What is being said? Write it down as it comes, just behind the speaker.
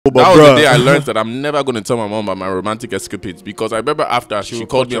That was the day I learned that I'm never going to tell my mom about my romantic escapades, because I remember after she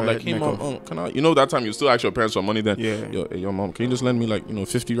called me, I'm like, hey mom, can I, that time you still ask your parents for money then? Yeah. Yo, mom, can you just lend me like,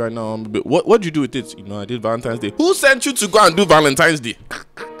 50 right now? But what'd you do with it? I did Valentine's Day. Who sent you to go and do Valentine's Day?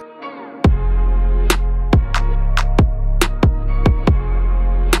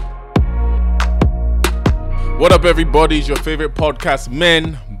 What up, everybody? It's your favorite podcast,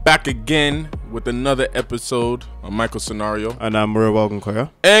 Men, back again with another episode on Michael Scenario. And I'm Madeaux, welcome, Koya.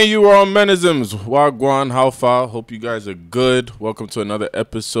 And you are on Menisms. Wagwan, how far? Hope you guys are good. Welcome to another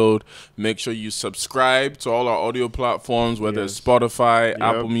episode. Make sure you subscribe to all our audio platforms, whether it's Spotify,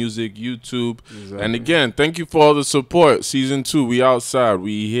 Apple Music, YouTube. Exactly. And again, thank you for all the support. Season 2, we outside,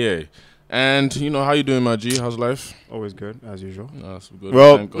 we here. And, how you doing, my G? How's life? Always good, as usual. No, that's good.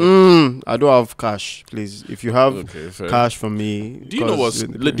 Well, I don't have cash, please. If you have cash for me. Do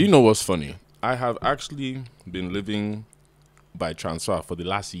you know what's funny? I have actually been living by transfer for the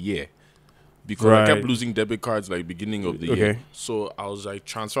last year, because I kept losing debit cards like beginning of the year. So I was like,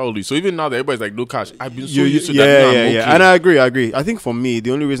 transfer only. So even now that everybody's like, no cash, I've been so used to that. Yeah. And I agree. I think for me,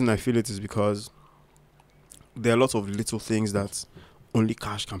 the only reason I feel it is because there are lots of little things that only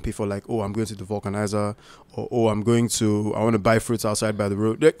cash can pay for, like, I'm going to the vulcanizer, or I want to buy fruits outside by the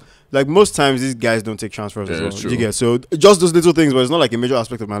road. Like most times these guys don't take transfers as well. You get, so just those little things, but it's not like a major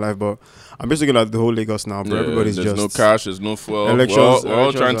aspect of my life. But I'm just looking at the whole Lagos now, bro. Everybody's there's just no cash, there's no fuel. We're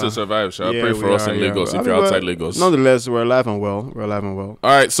all trying to survive. Shall I pray for us in Lagos if you're outside Lagos? Nonetheless, we're alive and well. All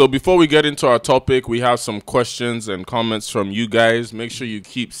right, so before we get into our topic, we have some questions and comments from you guys. Make sure you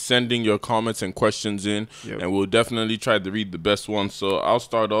keep sending your comments and questions in, and we'll definitely try to read the best ones. So I'll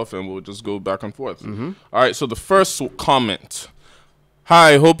start off and we'll just go back and forth. All right, so the first comment.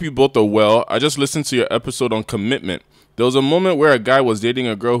 Hi, hope you both are well. I just listened to your episode on commitment. There was a moment where a guy was dating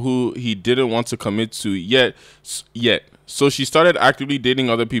a girl who he didn't want to commit to yet. So she started actively dating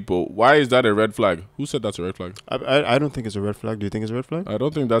other people. Why is that a red flag? Who said that's a red flag? I don't think it's a red flag. Do you think it's a red flag? I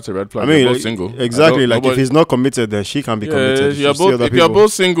don't think that's a red flag. I mean, they're both single. Exactly. Like, if he's not committed, then she can be committed. If you're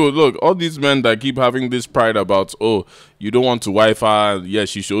both single, look, all these men that keep having this pride about, you don't want to wife her,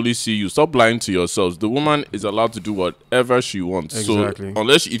 she should only see you. Stop lying to yourselves. The woman is allowed to do whatever she wants. Exactly.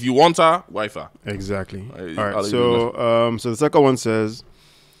 So if you want her, wife her. Exactly. All right. So the second one says,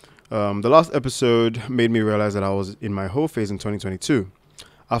 the last episode made me realize that I was in my whole phase in 2022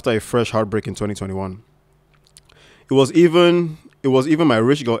 after a fresh heartbreak in 2021. It was even my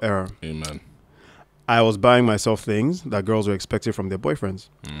rich girl era. Amen. I was buying myself things that girls were expecting from their boyfriends.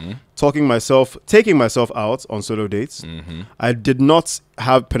 Taking myself out on solo dates. I did not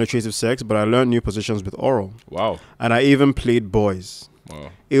have penetrative sex, but I learned new positions with oral. Wow. And I even played boys. Wow.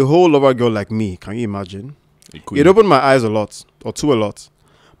 A whole lover girl like me, can you imagine? It opened my eyes to a lot.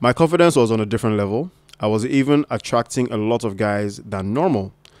 My confidence was on a different level. I was even attracting a lot of guys than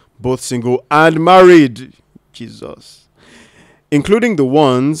normal, both single and married. Jesus. Including the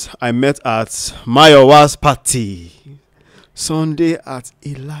ones I met at Mayowa's party Sunday at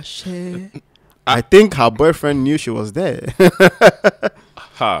Ilashe. I think her boyfriend knew she was there.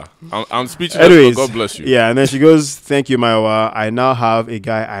 I'm speechless. Anyways, God bless you. Yeah, and then she goes, "Thank you, Mayowa. I now have a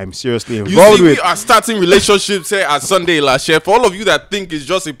guy I'm seriously involved with." We are starting relationships here at Sunday Ilashe. For all of you that think it's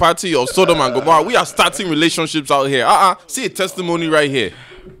just a party of Sodom and Gomorrah, we are starting relationships out here. See a testimony right here.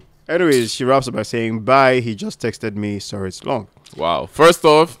 Anyways, she wraps up by saying, "Bye. He just texted me. Sorry, it's long." Wow. First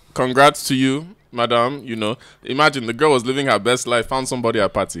off, congrats to you, madam. Imagine the girl was living her best life, found somebody at a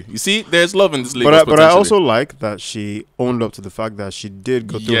party. You see, there's love in this Lagos. But I also like that she owned up to the fact that she did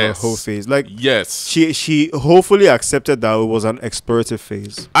go through her whole phase. Like, she hopefully accepted that it was an explorative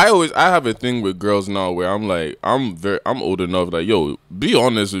phase. I have a thing with girls now where I'm like, I'm old enough. Like, yo, be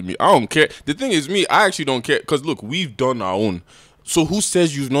honest with me. I don't care. The thing is, I actually don't care, because look, we've done our own. So who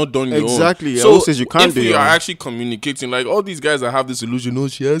says you've not done your own? Exactly. So who says you can't do if your you are own? actually communicating, like all these guys that have this illusion,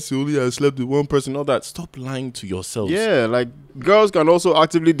 she has only slept with one person, all that. Stop lying to yourselves. Yeah, like girls can also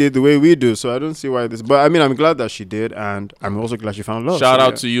actively date the way we do. So I don't see why this. But I mean, I'm glad that she did, and I'm also glad she found love. Shout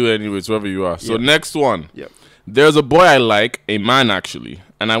out to you, anyways, wherever you are. So next one. Yep. There's a boy I like, a man actually,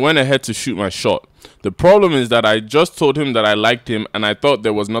 and I went ahead to shoot my shot. The problem is that I just told him that I liked him and I thought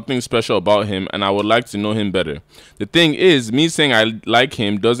there was nothing special about him and I would like to know him better. The thing is, me saying I like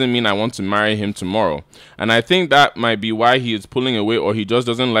him doesn't mean I want to marry him tomorrow. And I think that might be why he is pulling away, or he just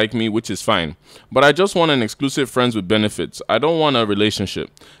doesn't like me, which is fine. But I just want an exclusive friends with benefits. I don't want a relationship.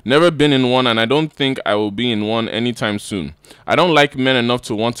 Never been in one, and I don't think I will be in one anytime soon. I don't like men enough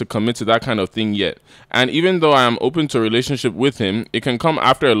to want to commit to that kind of thing yet. And even though I am open to a relationship with him, it can come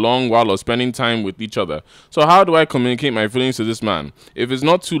after a long while of spending time with each other. So how do I communicate my feelings to this man? If it's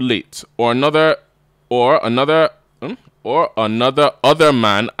not too late, or another or another other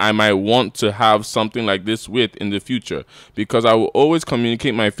man I might want to have something like this with in the future, because I will always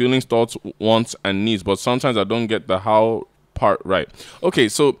communicate my feelings, thoughts, wants, and needs, but sometimes I don't get the how part right. Okay,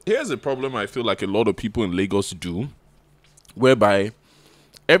 so here's a problem I feel like a lot of people in Lagos do, whereby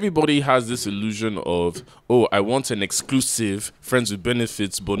everybody has this illusion of, oh, I want an exclusive friends with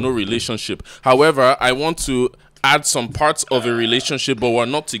benefits but no relationship. However, I want to add some parts of a relationship but we're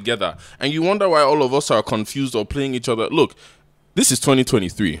not together. And you wonder why all of us are confused or playing each other. Look, this is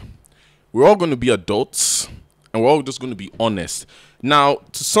 2023. We're all going to be adults and we're all just going to be honest. Now,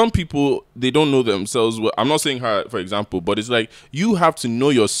 to some people, they don't know themselves well. I'm not saying her, for example, but it's like you have to know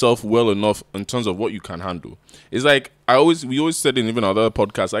yourself well enough in terms of what you can handle. It's like we always said in even other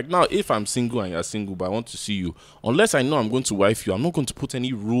podcasts, like, now, if I'm single and you're single, but I want to see you, unless I know I'm going to wife you, I'm not going to put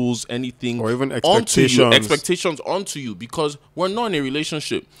any rules, anything, or even expectations onto you, because we're not in a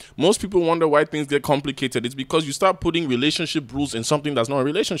relationship. Most people wonder why things get complicated. It's because you start putting relationship rules in something that's not a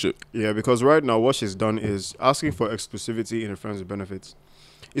relationship. Yeah, because right now what she's done is asking for exclusivity in a friends with benefits.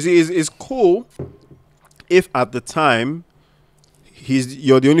 You see, it's cool if at the time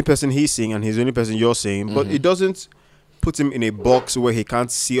you're the only person he's seeing and he's the only person you're seeing, but it doesn't put him in a box where he can't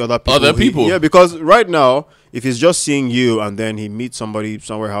see other people. Yeah, because right now, if he's just seeing you and then he meets somebody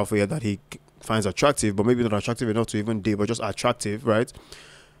somewhere halfway that he finds attractive, but maybe not attractive enough to even date, but just attractive, right?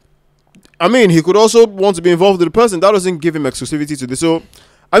 I mean, he could also want to be involved with the person. That doesn't give him exclusivity to this. So,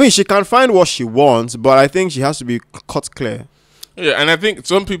 I mean, she can find what she wants, but I think she has to be cut clear. Yeah, and I think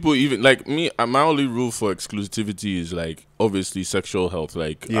some people, even like me, my only rule for exclusivity is like obviously sexual health.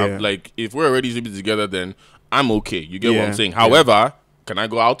 Like, like if we're already together, then I'm okay. You get what I'm saying? However, can I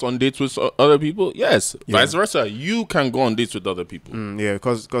go out on dates with other people? Yes. Vice versa, you can go on dates with other people. Yeah,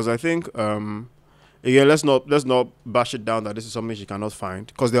 because I think again, let's not bash it down that this is something she cannot find,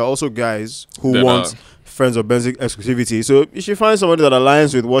 because there are also guys who want friends or basic exclusivity. So if she finds somebody that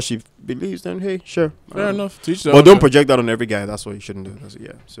aligns with what she believes, then hey, sure, fair enough. But don't project that on every guy. That's what you shouldn't do.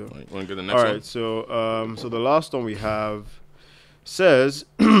 Yeah. So want to get the next one? Right. So the last one we have says,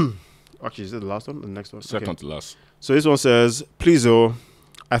 actually, is it the last one? The next one. Second to last. So this one says, please,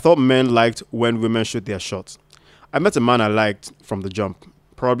 I thought men liked when women shoot their shots. I met a man I liked from the jump,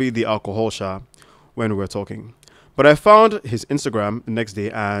 probably the alcohol shot, when we were talking. But I found his Instagram the next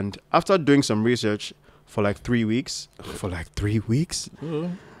day, and after doing some research for like 3 weeks,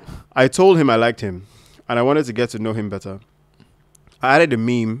 I told him I liked him, and I wanted to get to know him better. I added a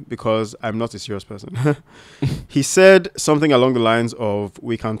meme because I'm not a serious person. He said something along the lines of,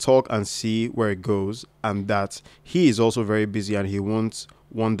 we can talk and see where it goes, and that he is also very busy and he won't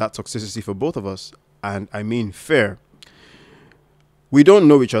want that toxicity for both of us. And I mean fair. We don't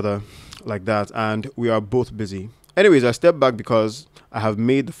know each other like that, and we are both busy. Anyways, I stepped back because I have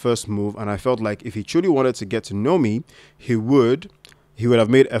made the first move, and I felt like if he truly wanted to get to know me, he would have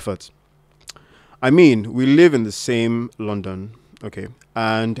made effort. I mean, we live in the same London, okay,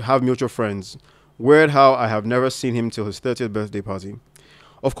 and have mutual friends. Weird how I have never seen him till his 30th birthday party.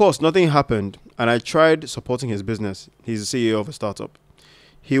 Of course, nothing happened, and I tried supporting his business. He's the CEO of a startup.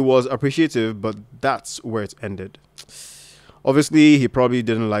 He was appreciative, but that's where it ended. Obviously, he probably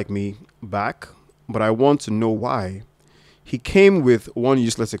didn't like me back, but I want to know why. He came with one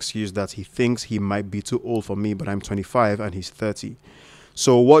useless excuse that he thinks he might be too old for me, but I'm 25 and he's 30.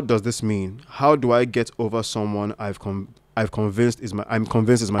 So what does this mean? How do I get over someone I'm convinced is my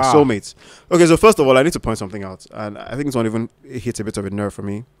soulmate? Okay, so first of all, I need to point something out, and I think this one even hits a bit of a nerve for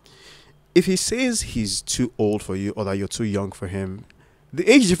me. If he says he's too old for you or that you're too young for him, the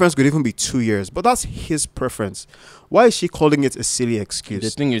age difference could even be 2 years, but that's his preference. Why is she calling it a silly excuse? The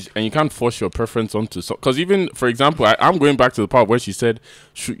thing is, and you can't force your preference onto, because even, for example, I'm going back to the part where she said,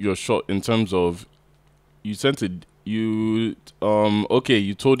 shoot your shot, in terms of, you sent it, okay,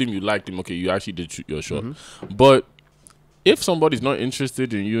 you told him you liked him, okay, you actually did shoot your shot. But if somebody's not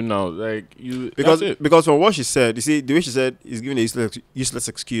interested in you now, like, because from what she said, you see, the way she said, he's giving a useless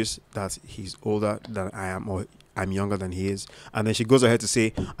excuse that he's older than I am, or I'm younger than he is, and then she goes ahead to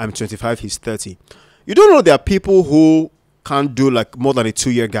say, I'm 25, he's 30. You don't know there are people who can't do like more than a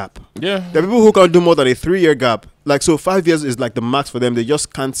 2-year gap. Yeah. There are people who can't do more than a 3-year gap. Like, so 5 years is like the max for them. They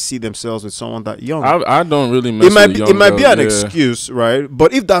just can't see themselves with someone that young. I don't really mess with young It might be girls, an excuse, right?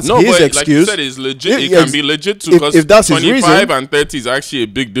 But if that's his excuse, like you said, it's legit. It can be legit too, because if that's 25 his reason, and 30 is actually a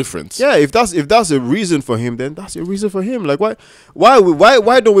big difference. Yeah, if that's a reason for him, then that's a reason for him. Like, why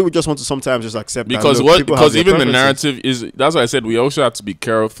don't we just want to sometimes just accept because that? Because even the narrative is, that's why I said we also have to be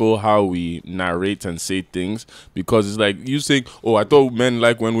careful how we narrate and say things, because it's like you saying, oh, I thought men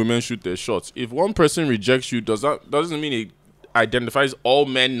like when women shoot their shots. If one person rejects you, doesn't mean identifies all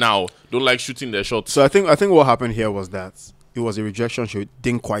men now don't like shooting their shots. So I think what happened here was that it was a rejection she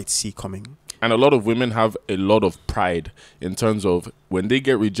didn't quite see coming. And a lot of women have a lot of pride in terms of when they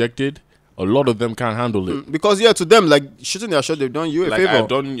get rejected, a lot of them can't handle it. Because to them, like shooting their shot, they've done you a favor.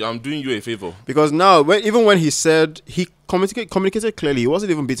 I'm doing you a favor. Because now, even when he said, he communicated clearly, he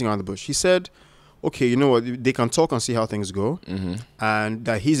wasn't even beating around the bush. He said, okay, you know what, they can talk and see how things go. And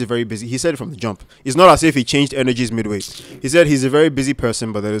that he's a very busy, he said it from the jump. It's not as if he changed energies midway. He said he's a very busy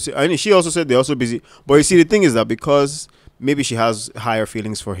person, but and she also said they're also busy. But you see, the thing is that because maybe she has higher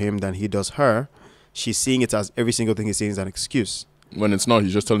feelings for him than he does her, she's seeing it as every single thing he's saying is an excuse. When it's not,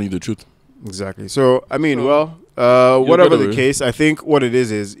 he's just telling you the truth. Exactly. So, I mean, whatever the case, I think what it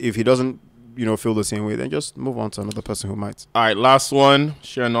is if he doesn't, feel the same way, then just move on to another person who might. All right, last one.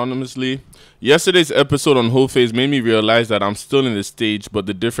 Share anonymously. Yesterday's episode on Whole Face made me realize that I'm still in the stage, but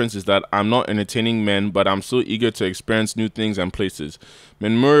the difference is that I'm not entertaining men, but I'm so eager to experience new things and places.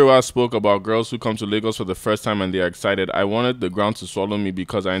 When Muriwa spoke about girls who come to Lagos for the first time and they are excited, I wanted the ground to swallow me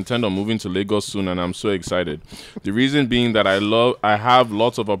because I intend on moving to Lagos soon and I'm so excited. The reason being that I have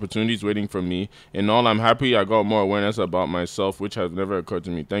lots of opportunities waiting for me. In all, I'm happy I got more awareness about myself, which has never occurred to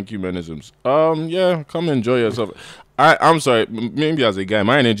me. Thank you, Menisms. Yeah, come enjoy yourself. I'm sorry, maybe as a guy,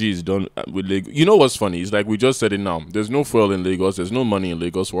 my energy is done with Lagos. You know what's funny? It's like we just said it now. There's no fuel in Lagos. There's no money in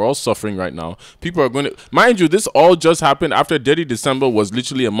Lagos. We're all suffering right now. People are going to... Mind you, this all just happened after Dirty December was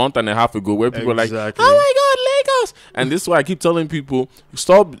literally a month and a half ago where people were like, oh my God, Lagos! And this is why I keep telling people,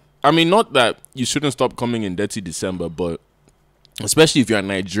 stop... I mean, not that you shouldn't stop coming in Dirty December, but especially if you're a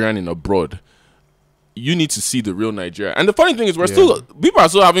Nigerian in abroad, you need to see the real Nigeria. And the funny thing is, people are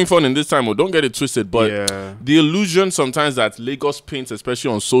still having fun in this time. Don't get it twisted. But the illusion sometimes that Lagos paints,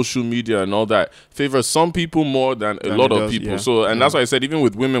 especially on social media and all that, favors some people more than a lot of people. So, and that's why I said, even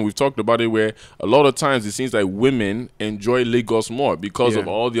with women, we've talked about it, where a lot of times it seems like women enjoy Lagos more because of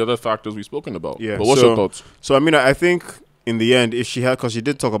all the other factors we've spoken about. But what's your thoughts? So, I mean, I think in the end, if she had, because she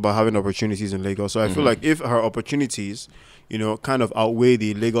did talk about having opportunities in Lagos. So I feel like if her opportunities, kind of outweigh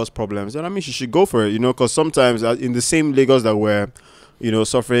the Lagos problems, then I mean, she should go for it, because sometimes in the same Lagos that we're,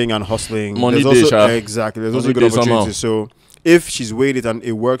 suffering and hustling, there's also good opportunities. So if she's weighed it and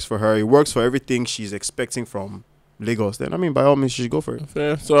it works for her, it works for everything she's expecting from Lagos, then I mean, by all means, she should go for it.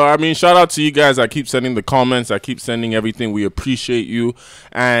 Fair. So I mean, shout out to you guys. I keep sending the comments. I keep sending everything. We appreciate you.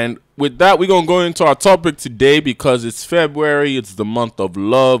 And with that, we're gonna go into our topic today because it's February. It's the month of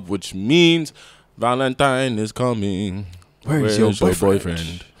love, which means Valentine is coming. Where's your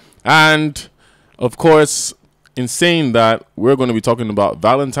boyfriend? And of course, in saying that, we're going to be talking about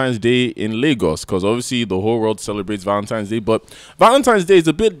Valentine's Day in Lagos, because obviously the whole world celebrates Valentine's Day, but Valentine's Day is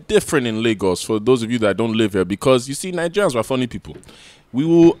a bit different in Lagos for those of you that don't live here, because you see, Nigerians are funny people. We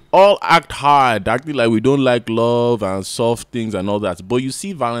will all act hard, acting like we don't like love and soft things and all that, but you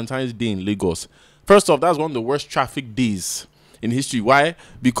see Valentine's Day in Lagos. First off, that's one of the worst traffic days in history. Why?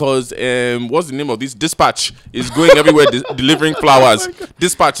 Because what's the name of this? Dispatch is going everywhere delivering flowers.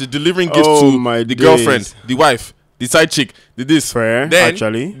 Dispatch is delivering gifts to the girlfriend, the wife, the side chick, Fair, then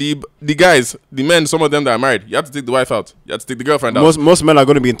actually. The guys, the men, some of them that are married, you have to take the wife out. You have to take the girlfriend out. Most men are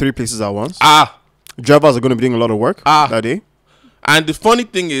going to be in 3 places at once. Drivers are going to be doing a lot of work that day. And the funny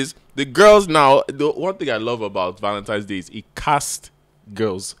thing is, the girls now, the one thing I love about Valentine's Day is it casts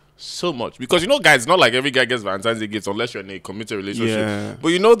girls so much, because guys, it's not like every guy gets Valentine's Day gifts unless you're in a committed relationship.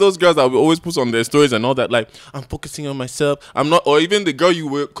 But those girls that will always put on their stories and all that, like, I'm focusing on myself, I'm not, or even the girl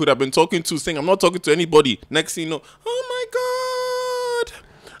you could have been talking to saying, I'm not talking to anybody. Next thing you know, oh my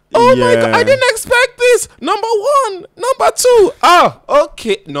God, I didn't expect this. Number 1, number 2.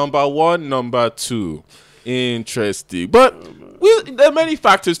 Okay, number 1, number 2. Interesting. But there are many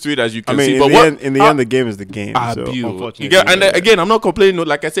factors to it, as you can see. But in the end, the game is the game. So unfortunately, and again, I'm not complaining.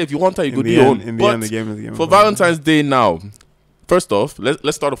 Like I said, if you want her, you go do your own. In the end, the game is the game. For Valentine's Day now, first off,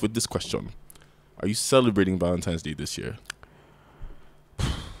 let's start off with this question: are you celebrating Valentine's Day this year?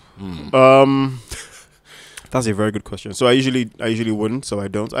 That's a very good question. So I usually wouldn't. So I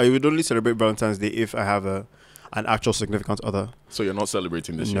don't. I would only celebrate Valentine's Day if I have an actual significant other. So you're not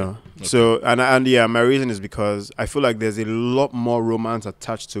celebrating this year? No. Okay. So and yeah, my reason is because I feel like there's a lot more romance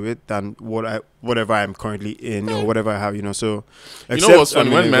attached to it than whatever I'm currently in or whatever I have, So what's funny,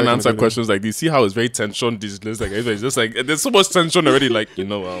 when men answer questions like this, see how it's very tension. This like it's just like there's so much tension already. Like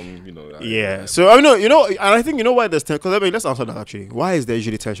yeah. So I know and I think why there's tension. Because let's answer that actually. Why is there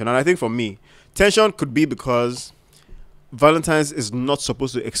usually tension? And I think for me, tension could be because Valentine's is not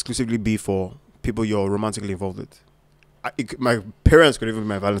supposed to exclusively be for people you're romantically involved with. my parents could even be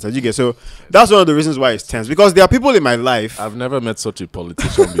my Valentine. You get, so that's one of the reasons why it's tense, because there are people in my life. I've never met such a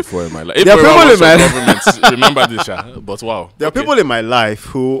politician before in my life. There are people in my government. Remember this, but wow. There are people in my life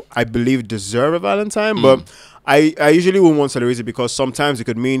who I believe deserve a Valentine, but I usually won't want to celebrate it because sometimes it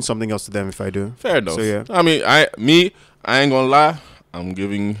could mean something else to them if I do. Fair enough. So yeah. I mean, I ain't gonna lie. I'm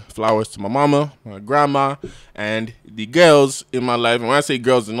giving flowers to my mama, my grandma, and the girls in my life. And when I say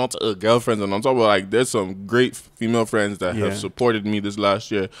girls, they're not girlfriends. And I'm talking about, like, there's some great female friends that have supported me this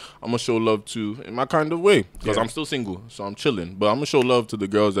last year. I'm going to show love to in my kind of way, because I'm still single, so I'm chilling. But I'm going to show love to the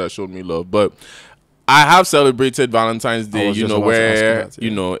girls that showed me love. But I have celebrated Valentine's Day, you know, where,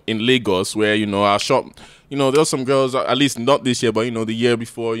 you know, in Lagos, where, you know, I shop. You know, there's some girls, at least not this year, but, you know, the year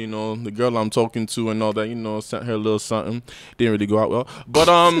before, you know, the girl I'm talking to and all that, you know, sent her a little something. Didn't really go out well. But,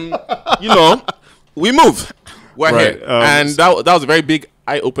 you know, we move. We're here. And that was a very big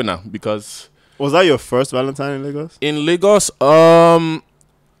eye-opener because... Was that your first Valentine in Lagos? In Lagos, yeah,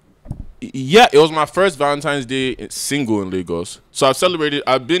 it was my first Valentine's Day single in Lagos. So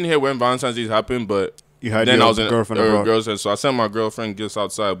I've been here when Valentine's Day happened, but you had then your I was girlfriend abroad. So I sent my girlfriend gifts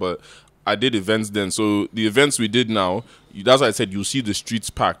outside, but I did events then. So the events we did now, that's why I said you'll see the streets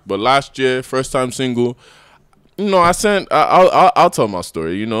packed. But last year, first time single, you know, I'll tell my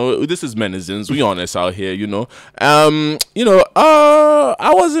story. You know, this is Menisms. We honest out here. You know, you know,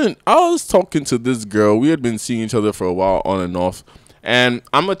 I was talking to this girl. We had been seeing each other for a while, on and off. And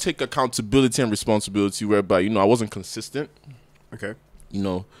I'm gonna take accountability and responsibility whereby, you know, I wasn't consistent. Okay. You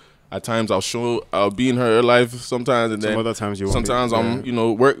know, at times I'll be in her life sometimes, and then other times sometimes I'm, you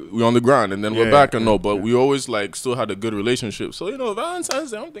know, we're on the ground, and then we're back and but we always like still had a good relationship. So, you know,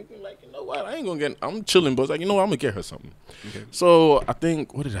 Valentine's Day, I'm thinking like, you know what, I'm chilling, but it's like, you know what, I'm gonna get her something. Okay. So I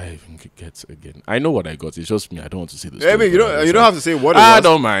think, what did I even get again? I know what I got. It's just me. I don't want to see this. I mean, you don't have to say what it was. I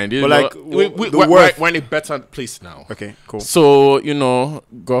don't mind. But like, we're in a better place now. Okay, cool. So, you know,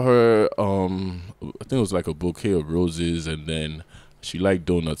 got her. I think it was like a bouquet of roses, and then she liked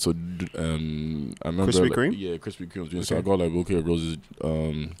donuts. So I remember Krispy Kreme. Yeah, Krispy Kreme was doing. So I got like a bouquet of roses.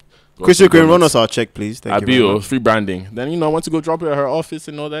 Krispy Kreme, run us our check, please. Thank you. Free branding. Then, you know, I went to go drop it at her office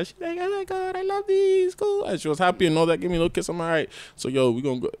and all that. She's like, oh my God, I love these. Cool. And she was happy and all that. Give me a little kiss. I'm all right. So, yo, we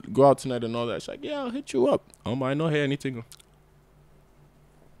going to go out tonight and all that. She's like, yeah, I'll hit you up. I don't hear anything.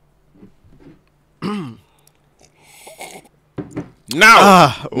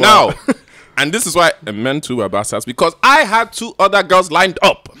 Now. And this is why men too were bastards, because I had 2 other girls lined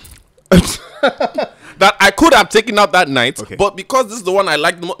up that I could have taken out that night, but because this is the one I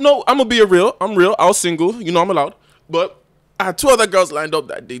like the most. No, I'm gonna be real. I'm real. I was single. You know, I'm allowed. But I had 2 other girls lined up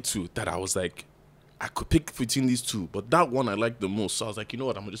that day too that I was like, I could pick between these 2, but that one I liked the most. So I was like, you know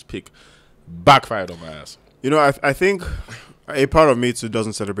what? I'm gonna just pick. Backfired on my ass. You know, I think a part of me too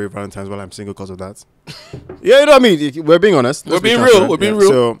doesn't celebrate Valentine's while I'm single because of that. Yeah, you know what I mean? We're being honest. We're being real. We're being real.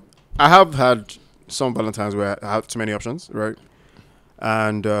 So I have had some Valentines where I have too many options, right?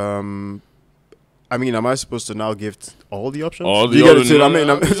 And I mean, am I supposed to now gift all the options? All the options. I mean,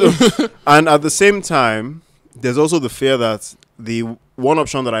 and at the same time, there's also the fear that the one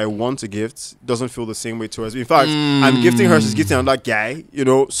option that I want to gift doesn't feel the same way towards me. In fact, I'm gifting her, she's gifting another guy, you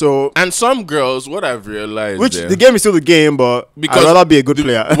know. So, and some girls, what I've realized, which the game is still the game, but I'd rather be a good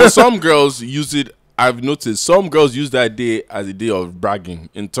player. Well, some girls use it. I've noticed some girls use that day as a day of bragging,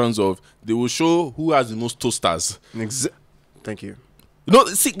 in terms of they will show who has the most toasters. Thank you. No,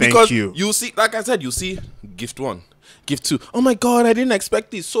 see, because you see, like I said, you see, gift 1, gift 2. Oh my God, I didn't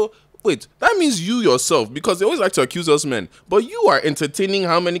expect this. So wait, that means you yourself, because they always like to accuse us men, but you are entertaining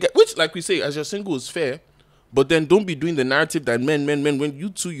how many guys? Which, like we say, as you're single is fair, but then don't be doing the narrative that men. When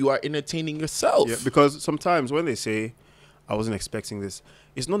you are entertaining yourself. Yeah, because sometimes when they say, I wasn't expecting this,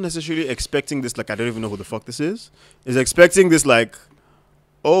 it's not necessarily expecting this like I don't even know who the fuck this is. It's expecting this like,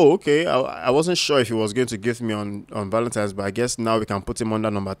 oh, okay, I wasn't sure if he was going to gift me on Valentine's, but I guess now we can put him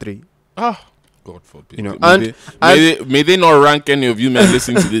under number 3. God forbid. You know, may they not rank any of you men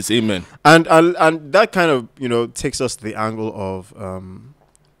listening to this. Amen. And that kind of, you know, takes us to the angle of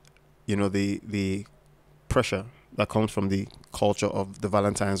you know, the pressure that comes from the culture of the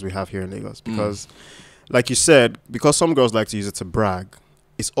Valentines we have here in Lagos, because like you said, because some girls like to use it to brag,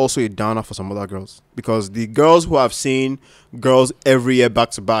 it's also a downer for some other girls, because the girls who have seen girls every year back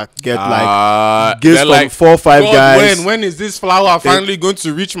to back get like gifts from like 4 or 5 guys. When is this flower finally going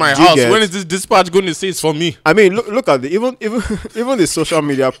to reach my house? When is this dispatch going to say it's for me? I mean, look at even the social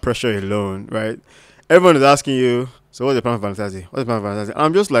media pressure alone, right? Everyone is asking you, so what's the plan for Valentine's Day? What's the plan for Valentine's Day? And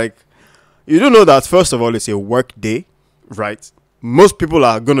I'm just like, you don't know that first of all it's a work day, right? Most people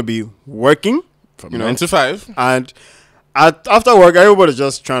are going to be working from 9 to 5, and After work, everybody's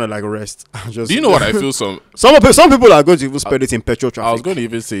just trying to like rest. Just, do you know what I feel? Some people are going to even spend it in petrol traffic. I was going to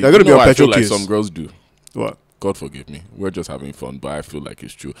even say, they're going to be on petrol like queues. some girls do. What? God forgive me. We're just having fun, but I feel like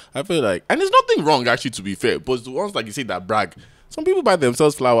it's true. I feel like, and there's nothing wrong actually, to be fair. But the ones like you say that brag, some people buy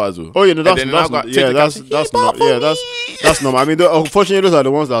themselves flowers. Oh yeah, no, that's normal. I mean, unfortunately, those are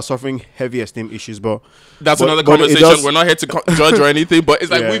the ones that are suffering heavy esteem issues. But that's another conversation. We're not here to judge or anything. But it's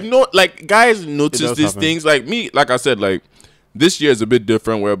like we've like guys notice these things. Like me, like I said, like this year is a bit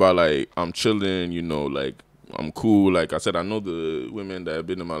different. Whereby like I'm chilling, you know, like. I'm cool. Like I said, I know the women that have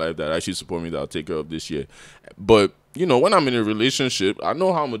been in my life that actually support me that I'll take care of this year. But, you know, when I'm in a relationship, I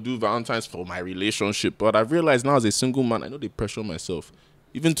know how I'm going to do Valentine's for my relationship. But I've realized now as a single man, I know they pressure myself.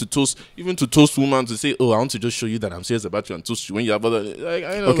 Even to toast women to say, oh, I want to just show you that I'm serious about you and toast you when you have other. Like,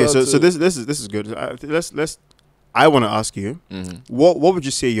 I know okay, so this is good. I want to ask you, what would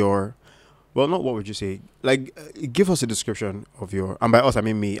you say your. Well, not what would you say. Like, give us a description of your, and by us I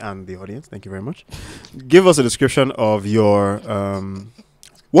mean me and the audience. Thank you very much. Give us a description of your,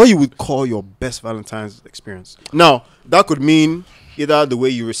 what you would call your best Valentine's experience. Now, that could mean either the way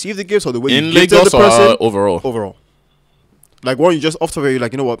you receive the gifts or the way you gifted the person. Overall. Like one you just off the way, you're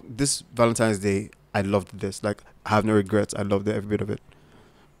like, you know what, this Valentine's Day, I loved this. Like, I have no regrets. I loved every bit of it.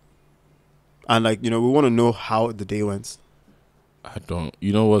 And like, you know, we want to know how the day went. I don't.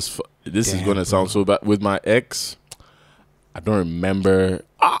 You know what's? This is gonna sound so bad. With my ex, I don't remember.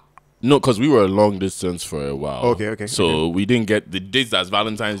 No, because we were a long distance for a while. Okay. So we didn't get the dates as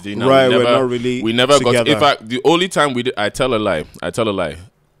Valentine's Day. Now, right, we're not really. We never together. got. In fact, the only time we did, I tell a lie.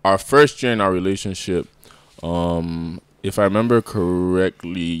 Our first year in our relationship, if I remember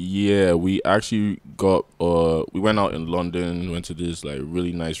correctly, yeah, we actually got we went out in London, went to this like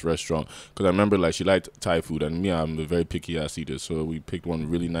really nice restaurant because I remember like she liked Thai food and me, I'm a very picky ass eater, so we picked one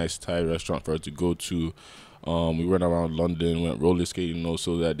really nice Thai restaurant for her to go to. We went around London, went roller skating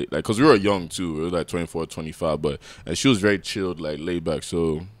also that day, like because we were young too, we were like 24, 25, and she was very chilled, like laid back.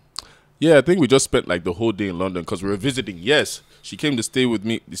 So yeah, I think we just spent like the whole day in London because we were visiting. Yes, she came to stay with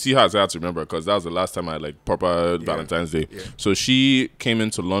me. You see how I had to remember because that was the last time I had like proper Valentine's Day. Yeah. So she came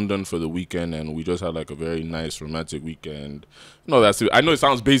into London for the weekend and we just had like a very nice romantic weekend. No, that's it. I know it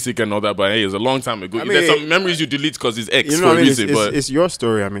sounds basic and all that, but hey, it's a long time ago. I mean, there's some memories you delete because it's ex for a reason. But it's your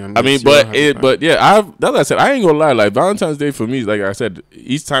story. But yeah, that's what I said. I ain't gonna lie. Like Valentine's Day for me, like I said,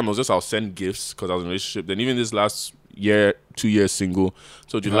 each time was just I'll send gifts because I was in a relationship. Then even this last year, 2 years single.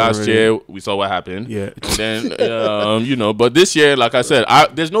 Told you last year we saw what happened. Yeah. And then you know, but this year, like I said,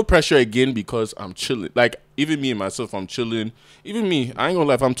 there's no pressure again because I'm chilling. Like even me and myself, I'm chilling. Even me, I ain't gonna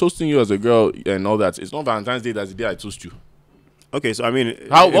lie, if I'm toasting you as a girl and all that, it's not Valentine's Day, that's the day I toast you. Okay, so I mean,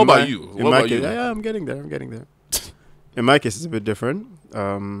 what about you? What about you? Yeah, I'm getting there. In my case, it's a bit different.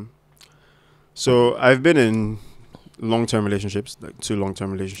 So I've been in long-term relationships, like 2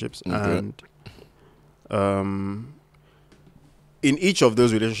 long-term relationships, and in each of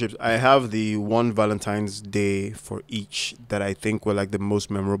those relationships, I have the one Valentine's Day for each that I think were like the most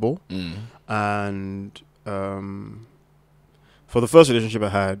memorable. And for the first relationship I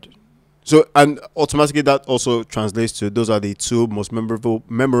had, so and automatically that also translates to those are the 2 most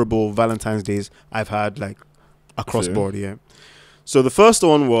memorable Valentine's Days I've had like across board. Yeah. So the first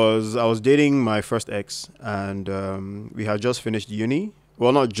one was I was dating my first ex, and we had just finished uni.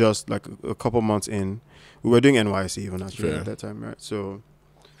 Well, not just, like a couple months in. We were doing NYC even actually at that time, right? So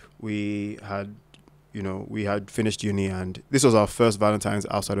we had finished uni, and this was our first Valentine's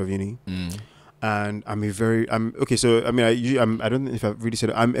outside of uni. And I don't know if I've really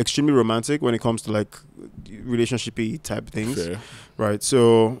said it. I'm extremely romantic when it comes to like relationship-y type things, right?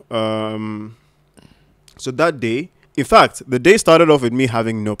 So so that day, in fact, the day started off with me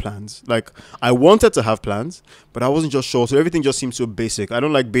having no plans. Like, I wanted to have plans, but I wasn't just sure. So everything just seemed so basic. I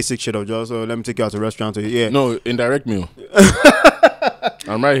don't like basic shit of just, let me take you out to a restaurant. No, indirect meal.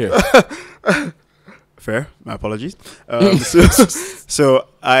 I'm right here. Fair. My apologies. So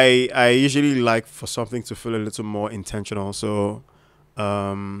I usually like for something to feel a little more intentional. So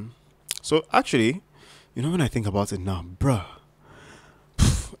actually, you know, when I think about it now, bruh.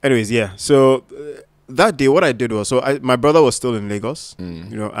 Anyways, yeah. So that day, what I did was, my brother was still in Lagos,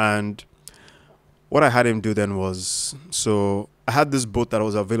 you know, and what I had him do then was, so I had this boat that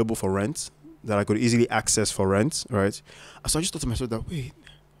was available for rent that I could easily access for rent, right? So I just thought to myself that, wait,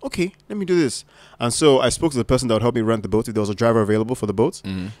 okay, let me do this. And so I spoke to the person that would help me rent the boat if there was a driver available for the boat.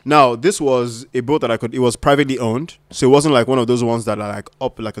 Now, this was a boat that it was privately owned. So it wasn't like one of those ones that are like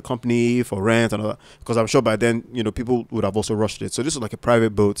up like a company for rent and all that. Because I'm sure by then, you know, people would have also rushed it. So this was like a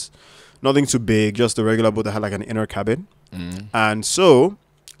private boat. Nothing too big, just a regular boat that had like an inner cabin. And so,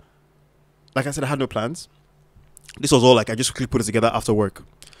 like I said, I had no plans. This was all like I just quickly put it together after work.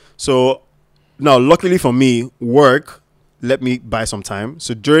 So now, luckily for me, work let me buy some time.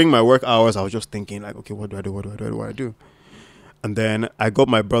 So during my work hours, I was just thinking like, okay, what do I do? What do I do? What do I do? And then I got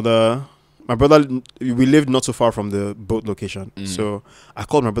my brother. My brother, we lived not so far from the boat location. So I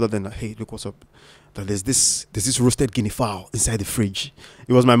called my brother then, like, hey, look what's up. That there's this roasted guinea fowl inside the fridge.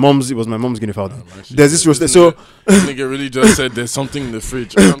 It was my mom's guinea fowl. There's this roasted. So nigga really just said there's something in the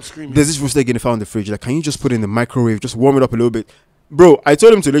fridge. I'm screaming. There's this roasted guinea fowl in the fridge. Like, can you just put it in the microwave? Just warm it up a little bit, bro. I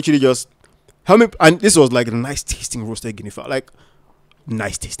told him to literally just help me. And this was like a nice tasting roasted guinea fowl, like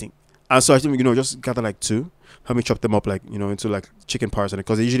nice tasting. And so I told him, just gather like 2. Help me chop them up like into like chicken parts, and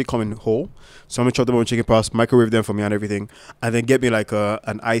because they usually come in whole. So I'm gonna chop them up in chicken parts, microwave them for me and everything, and then get me like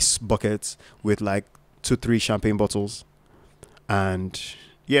an ice bucket with like 2-3 champagne bottles. And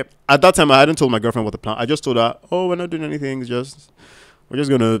yeah, at that time I hadn't told my girlfriend what the plan. I just told her, oh, we're not doing anything. We're just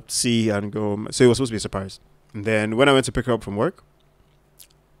gonna see and go. So it was supposed to be a surprise. And then when I went to pick her up from work,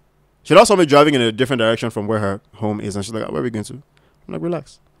 she also saw me driving in a different direction from where her home is, and she's like, where are we going to? I'm like,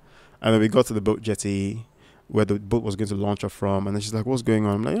 relax. And then we got to the boat jetty where the boat was going to launch off from, and then she's like, what's going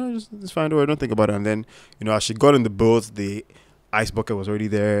on? I'm like, it's fine, don't think about it. And then as she got in the boat, the ice bucket was already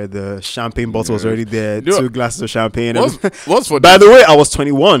there, the champagne bottle was already there, 2 glasses of champagne. What's for by the way, I was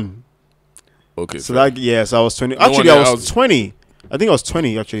 21. Okay, so so I was 20. Actually, I was 20. I think I was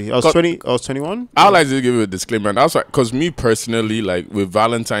 20. Actually, I was 20. I was 21. I like to give you a disclaimer. That's why, because me personally, like with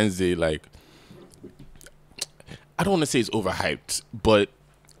Valentine's Day, like I don't want to say it's overhyped, but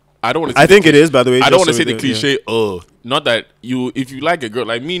I don't want to. I think it is, by the way. I don't want to say the cliche. Not that if you like a girl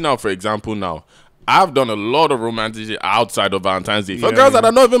like me now, for example, now I've done a lot of romantic shit outside of Valentine's Day for girls that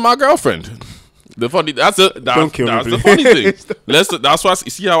are not even my girlfriend. The funny that's the funny thing. That's why you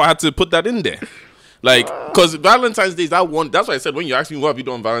see how I had to put that in there. Like, because Valentine's Day is that one. That's why I said when you asked me what have you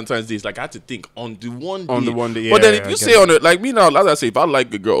done on Valentine's Day, like I had to think on the one day. On the one day, yeah. But then if you say on it, like me now, as I say, if I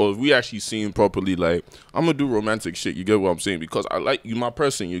like a girl or if we actually seeing properly, like I'm gonna do romantic shit. You get what I'm saying? Because I like you, my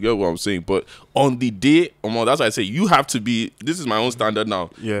person. You get what I'm saying? But on the day, that's why I say you have to be. This is my own standard now.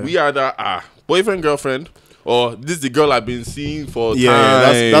 Yeah. We either boyfriend, girlfriend. Or this is the girl I've been seeing for time.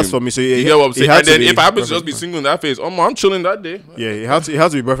 That's for me. So you get what I'm saying. And then if I happen to just be single in that phase, I'm chilling that day. Yeah, it has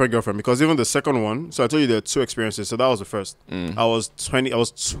to be boyfriend girlfriend, because even the second one. So I told you there are 2 experiences. So that was the first. I was 20.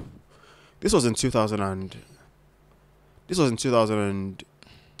 This was in 2000 This was in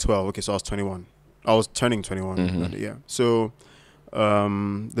 2012. Okay, so I was 21. I was turning 21. Yeah. So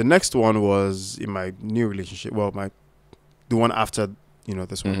the next one was in my new relationship. Well, the one after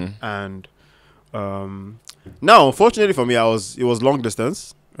this one. And now, unfortunately for me, it was long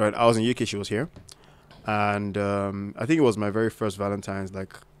distance. Right, I was in UK, she was here, and I think it was my very first Valentine's,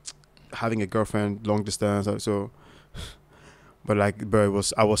 like having a girlfriend long distance. So, but I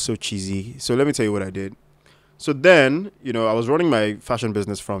was so cheesy. So let me tell you what I did. So then, I was running my fashion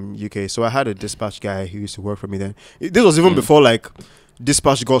business from UK. So I had a dispatch guy who used to work for me then. This was even before like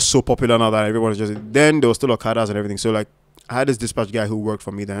dispatch got so popular now that everyone was just. Then there was still Okadas and everything. So like I had this dispatch guy who worked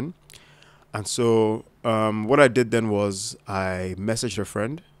for me then. And so what I did then was I messaged a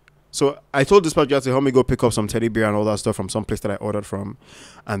friend. So I told dispatch guy to help me go pick up some teddy bear and all that stuff from some place that I ordered from.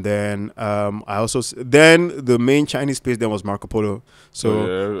 And then then the main Chinese place then was Marco Polo.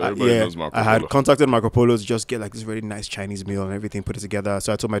 So everybody knows Marco Polo. I had contacted Marco Polo to just get like this really nice Chinese meal and everything, put it together.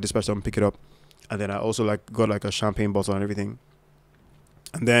 So I told my dispatch to pick it up. And then I also got like a champagne bottle and everything.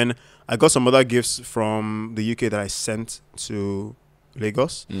 And then I got some other gifts from the UK that I sent to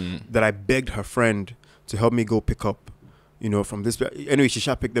Lagos that I begged her friend to help me go pick up, from this. Anyway, she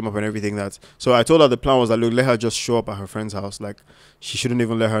shall pick them up and everything. So I told her the plan was that, look, let her just show up at her friend's house. Like, she shouldn't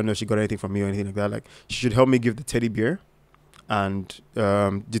even let her know she got anything from me or anything like that. Like, she should help me give the teddy bear and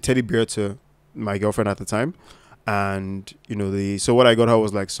the teddy bear to my girlfriend at the time. And, so what I got her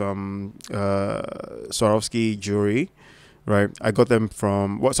was like some Swarovski jewelry. Right. I got them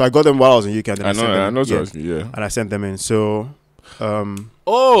so I got them while I was in UK. And then I know Swarovski, yeah. And I sent them in. So,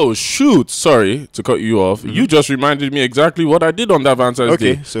 oh shoot! Sorry to cut you off. You just reminded me exactly what I did on that Valentine's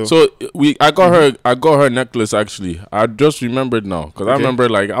Day. So I got her necklace actually. I just remembered now because I remember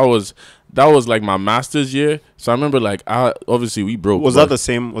like that was like my master's year. So I remember like obviously we broke. Was that the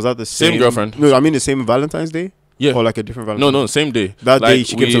same girlfriend? No, I mean the same Valentine's Day. Yeah. Or like a different Valentine's? No, same day. That day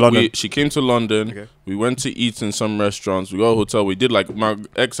she came to London. She came to London. Okay. We went to eat in some restaurants. We got a hotel. We did like my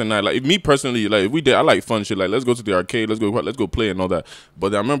ex and I. Like me personally, like if we did, I like fun shit. Like let's go to the arcade. Let's go play and all that.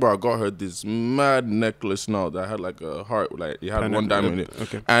 But I remember I got her this mad necklace now that had like a heart. Like it had one diamond in it.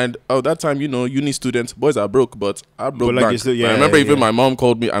 Okay. And that time, uni students, boys are broke, but I broke like back. still, I remember even my mom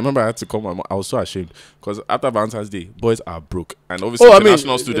called me. I remember I had to call my mom. I was so ashamed because after Valentine's Day, boys are broke, and obviously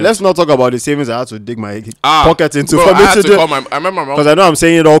international students. Let's not talk about the savings I had to dig my pocket into. Bro, I had to call I remember my mom, because I know I'm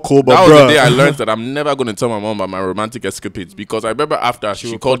saying it all cool, but that was the day I learned that I'm never going to tell my mom about my romantic escapades, because I remember after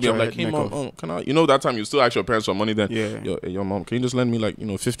she called me, I'm like, hey mom, can I? That time you still ask your parents for money then. Yeah. Yo, mom, can you just lend me like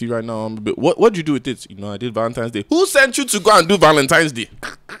 50 right now? What'd you do with it? I did Valentine's Day. Who sent you to go and do Valentine's Day?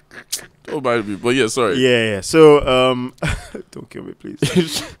 Oh my God. But yeah, sorry. Yeah. So don't kill me,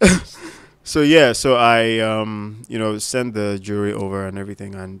 please. So I sent the jewelry over and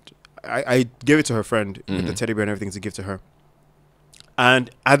everything, and I gave it to her friend with the teddy bear and everything to give to her.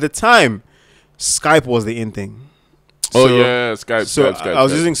 And at the time, Skype was the in thing. Skype. So Skype, I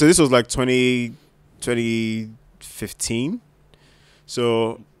was using. So this was like 2015.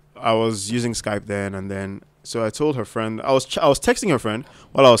 So I was using Skype then, and then so I told her friend. I was texting her friend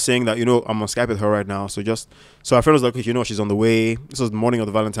while I was saying that I'm on Skype with her right now. So our friend was like, she's on the way. This was the morning of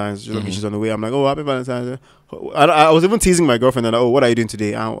the Valentine's. She's like, she's on the way. I'm like, oh, happy Valentine's. I was even teasing my girlfriend that, what are you doing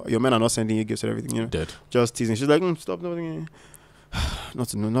today? Your men are not sending you gifts and everything. Dead. Just teasing. She's like, stop.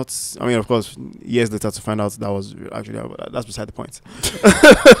 Not. I mean, of course, years later to find out that was actually, that's beside the point.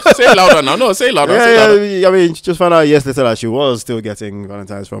 Say it louder now. No, say it louder. Yeah. I mean, just found out years later that she was still getting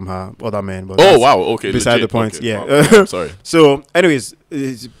Valentine's from her other men. But wow. Okay. Beside legit. the point. Okay. Yeah. Wow. Sorry. So, anyways,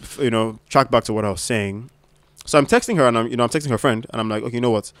 track back to what I was saying. So I'm texting her, and I'm texting her friend, and I'm like, okay, you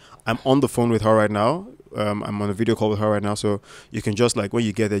know what? I'm on the phone with her right now. I'm on a video call with her right now, so you can just when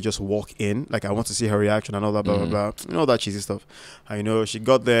you get there, just walk in. Like, I want to see her reaction and all that, blah blah blah, all that cheesy stuff. And she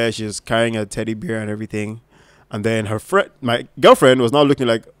got there, she's carrying a teddy bear and everything, and then her friend, my girlfriend, was now looking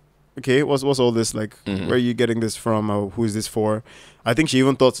like, okay, what's all this like? Where are you getting this from? Or who is this for? I think she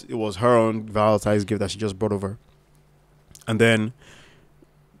even thought it was her own Valentine's gift that she just brought over, and then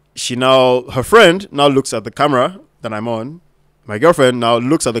her friend now looks at the camera that I'm on. My girlfriend now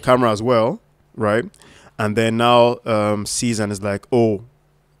looks at the camera as well, right? And then now sees and is like, oh,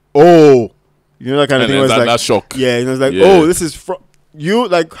 that kind of thing. That shock. Yeah, it's like, oh, this is from you.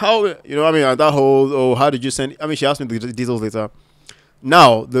 Like, how, I mean, that whole, how did you send? I mean, she asked me the details later.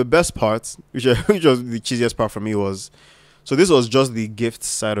 Now, the best part, which was the cheesiest part for me, was, so this was just the gift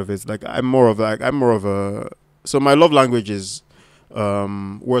side of it. Like, I'm more of a, so my love language is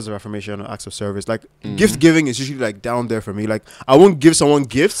words of affirmation or acts of service. Like gift giving is usually like down there for me. Like, I won't give someone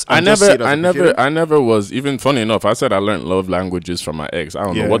gifts. I never was, even funny enough, I said I learned love languages from my ex. I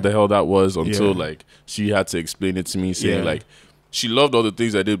don't know what the hell that was until like she had to explain it to me, saying like she loved all the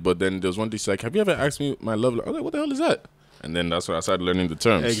things I did, but then there was one day she's like, have you ever asked me my love? I was like, what the hell is that? And then that's when I started learning the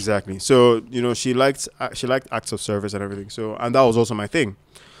terms. Exactly. So she liked acts of service and everything. So, and that was also my thing.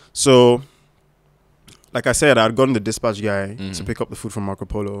 So, like I said, I had gotten the dispatch guy to pick up the food from Marco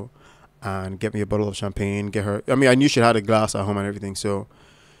Polo and get me a bottle of champagne, get her. I mean, I knew she had a glass at home and everything. So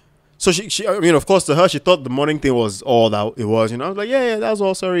she I mean, of course, to her, she thought the morning thing was all that it was. I was like, yeah, that was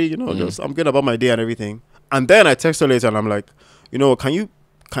all. Sorry, just I'm good about my day and everything. And then I text her later and I'm like, can you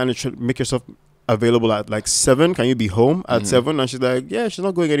kind of make yourself available at like 7? Can you be home at 7? And she's like, yeah, she's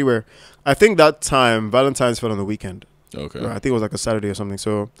not going anywhere. I think that time Valentine's fell on the weekend. Okay. Right? I think it was like a Saturday or something.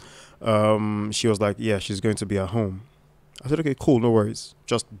 So she was like, yeah, she's going to be at home. I said, okay, cool, no worries,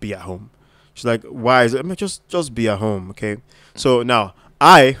 just be at home. She's like, why is it? I mean, just be at home, okay? So now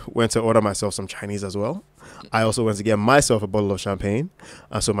I went to order myself some Chinese as well. I also went to get myself a bottle of champagne.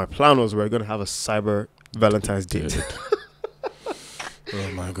 And so my plan was we're going to have a cyber Valentine's date.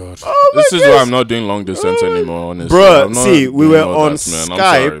 Oh my God. This is why I'm not doing long distance anymore, honestly. Bruh, see, we were on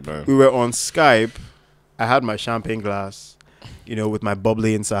Skype. We were on Skype. I had my champagne glass, with my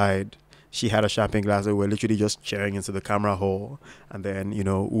bubbly inside. She had a champagne glass, and we were literally just staring into the camera hole. And then, we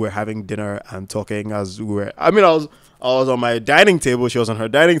were having dinner and talking as we were. I mean, I was on my dining table. She was on her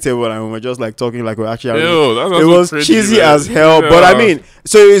dining table, and we were just like talking like we're actually having. It was crazy, cheesy as hell. Yeah. But I mean,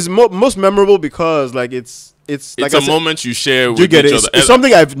 so it's most memorable because like it's like a moment you share with each other. It's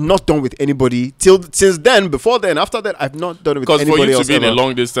something I've not done with anybody since then. Before then, after that, I've not done it with anybody else. Because for you to be in a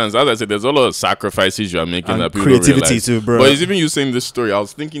long distance, as I said, there's a lot of sacrifices you are making and that people creativity don't realize. Too, bro. But it's even you saying this story, I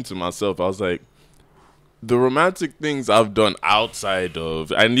was thinking to myself, I was like, the romantic things I've done outside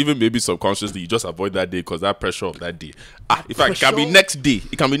of, and even maybe subconsciously, you just avoid that day because that pressure of that day. In fact, it can be next day.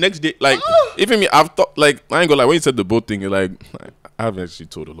 It can be next day. Like, even me, I've thought, like, I ain't gonna lie, when you said the boat thing, you're like, I've actually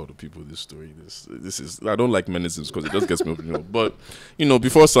told a lot of people this story. This is, I don't like Menisms because it just gets me up. But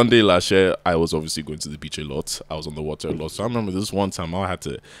before Sunday last year, I was obviously going to the beach a lot. I was on the water a lot. So I remember this one time I had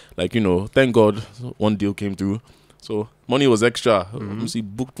to, thank God one deal came through. So money was extra. Obviously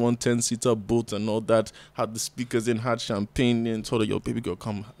booked 1 10-seater boat and all that. Had the speakers in, had champagne in. Told her, yo, baby girl,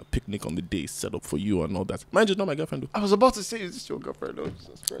 come a picnic on the day, set up for you and all that. Mind you, not my girlfriend. Though. I was about to say, is this your girlfriend? No,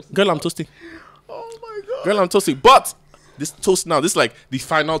 girl, I'm toasting. Oh my God. Girl, I'm toasting. But this toast now, this is like the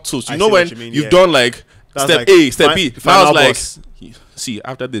final toast. You know when you've yeah. done like That's step like A, step B. Now I was boss. like, see,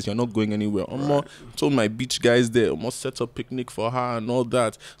 after this, you're not going anywhere. Told my beach guys there, almost set up picnic for her and all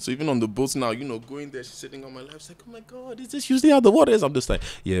that. So even on the boat now, going there, she's sitting on my lap. She's like, oh my God, is this usually how the water is? I'm just like,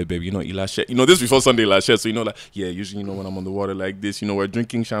 yeah, baby, last year. This before Sunday last year. So, yeah, usually, when I'm on the water like this, we're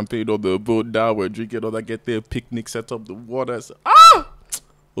drinking champagne on the boat down, we're drinking all that, get there, picnic, set up the water. So,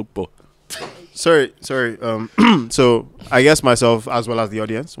 Ukpo. Sorry. So I guess myself as well as the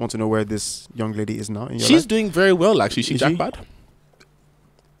audience want to know where this young lady is now. She's doing very well, actually. She jackpot.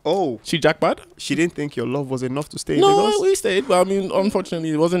 Oh, she jackpot. She didn't think your love was enough to stay in No, Lagos? we stayed. But I mean,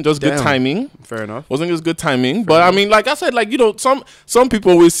 unfortunately, it wasn't just good timing. Fair enough. Wasn't just good timing. But I mean, like I said, some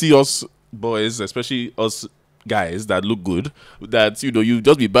people always see us boys, especially us guys that look good, that you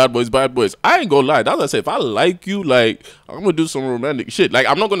just be bad boys. I ain't gonna lie, that's what I say. If I like you, like, I'm gonna do some romantic shit. Like,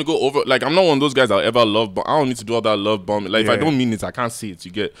 I'm not gonna go over, like, I'm not one of those guys that'll ever love bomb. I don't need to do all that love bombing. Like, if I don't mean it, I can't say it,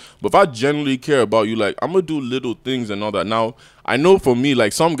 you get. But if I genuinely care about you, like, I'm gonna do little things and all that. Now, I know for me,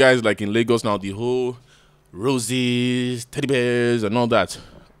 like, some guys, like in Lagos now, the whole roses, teddy bears and all that,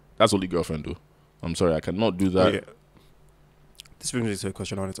 that's only girlfriend do. I'm sorry, I cannot do that. Oh, yeah. This brings me to a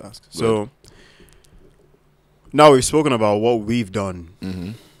question I wanted to ask. So now we've spoken about what we've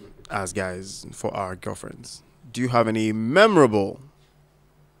done as guys for our girlfriends. Do you have any memorable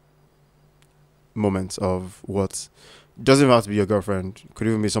moments of what doesn't have to be your girlfriend, could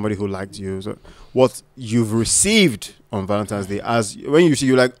even be somebody who liked you, so what you've received on Valentine's Day? As when you see,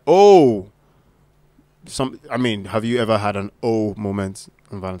 you're like, oh, have you ever had an oh moment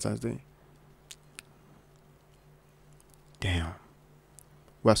on Valentine's Day? Damn,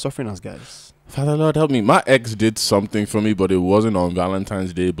 we're suffering as guys. Father Lord, help me. My ex did something for me, but it wasn't on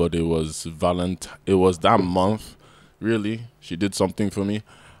Valentine's Day, but it was it was that month. Really, she did something for me.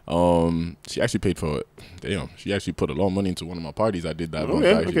 She actually paid for it. Damn, she actually put a lot of money into one of my parties. I did that.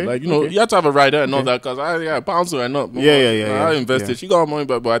 Okay. Like, you have to have a rider and all that, because I got pounds or not. Yeah. I invested. Yeah. She got money,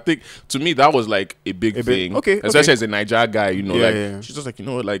 but I think to me that was like a big thing. Especially as a Niger guy, she's just like,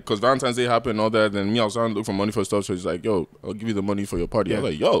 because Valentine's Day happened and all that. Then me, I was trying to look for money for stuff. So she's like, yo, I'll give you the money for your party. I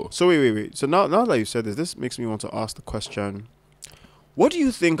was like, yo. So wait. So now that you said this makes me want to ask the question. What do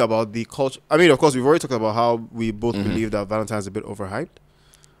you think about the culture? I mean, of course, we've already talked about how we both believe that Valentine's is a bit overhyped.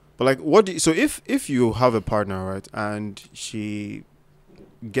 But like, so if you have a partner, right, and she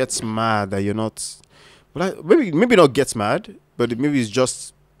gets mad that you're not, maybe not gets mad, but maybe it's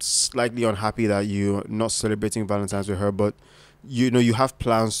just slightly unhappy that you're not celebrating Valentine's with her, but you have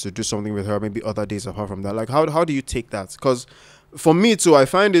plans to do something with her, maybe other days apart from that. Like, how do you take that? Because for me too, I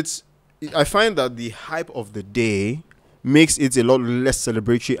find that the hype of the day makes it a lot less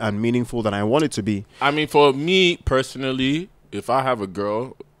celebratory and meaningful than I want it to be. I mean, for me personally, if I have a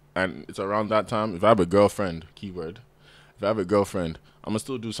girl and it's around that time, if I have a girlfriend, keyword, if I have a girlfriend, I'm going to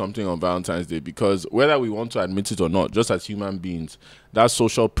still do something on Valentine's Day, because whether we want to admit it or not, just as human beings, that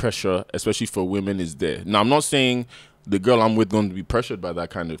social pressure, especially for women, is there. Now, I'm not saying the girl I'm with going to be pressured by that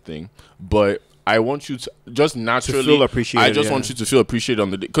kind of thing, but I want you to just naturally feel appreciated. I just want you to feel appreciated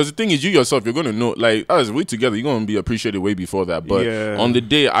on the day. Because the thing is, you yourself, you're going to know, like, as we together, you're going to be appreciated way before that. But on the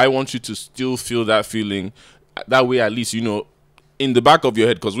day, I want you to still feel that feeling. That way, at least, in the back of your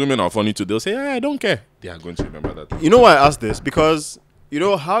head, because women are funny too, they'll say, I don't care. They are going to remember that. You know why I asked this? Because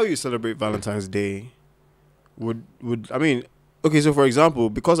how you celebrate Valentine's Day so for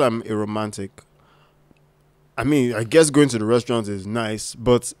example, because I'm a romantic, I guess going to the restaurant is nice,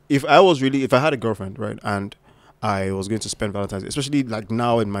 but if I had a girlfriend, right, and I was going to spend Valentine's Day, especially like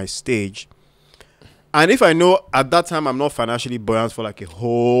now in my stage, and if I know at that time I'm not financially buoyant for like a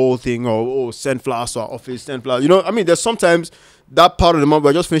whole thing, or send flowers to our office, send flowers, there's sometimes that part of the month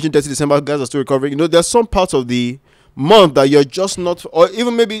we're just finishing 30 December, guys are still recovering. There's some parts of the month that you're just not, or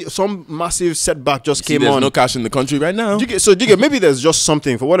even maybe some massive setback just came on. There's no cash in the country right now. Maybe there's just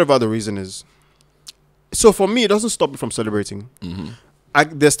something for whatever the reason is. So for me, it doesn't stop me from celebrating.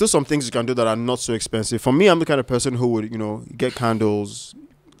 There's still some things you can do that are not so expensive. For me, I'm the kind of person who would, get candles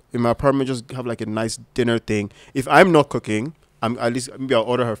in my apartment, just have like a nice dinner thing. If I'm not cooking, I'm at least maybe I'll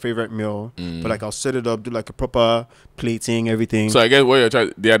order her favorite meal, but like I'll set it up, do like a proper plating, everything. So I guess what you're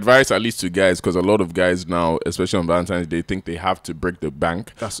trying, the advice at least to guys, because a lot of guys now, especially on Valentine's Day, think they have to break the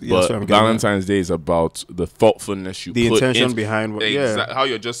bank. That's what I'm Valentine's Day is about the thoughtfulness you the put intention behind what. How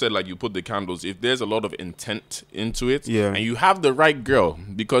you just said, like you put the candles. If there's a lot of intent into it, and you have the right girl,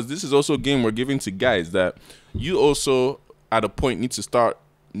 because this is also a game we're giving to guys that you also at a point need to start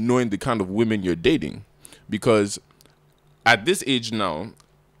knowing the kind of women you're dating, because at this age now,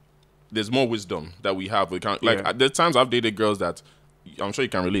 there's more wisdom that we have. There's times I've dated girls that I'm sure you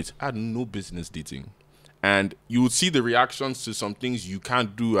can relate. I had no business dating, and you would see the reactions to some things you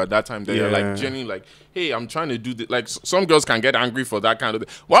can't do at that time. That you're like genuinely like, hey, I'm trying to do this. Like some girls can get angry for that kind of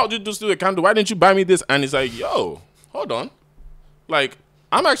thing. Why would you just do a candle? Why didn't you buy me this? And it's like, yo, hold on. Like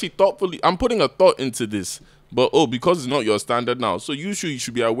I'm actually I'm putting a thought into this, but because it's not your standard now, so you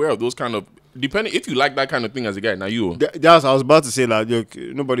should be aware of those kind of. Depending if you like that kind of thing as a guy, now you. That's I was about to say that. Like,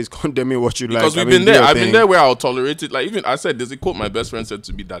 nobody's condemning what you like. Because we've been there. I've been there where I'll tolerate it. Like even I said, there's a quote my best friend said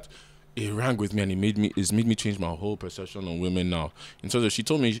to me that it rang with me and it made me change my whole perception on women now. In terms of, she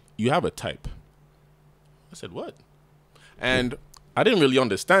told me, you have a type. I said, what? And I didn't really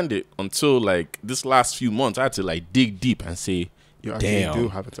understand it until like this last few months. I had to like dig deep and say, you damn, do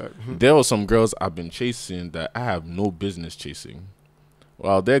have a type. There are some girls I've been chasing that I have no business chasing.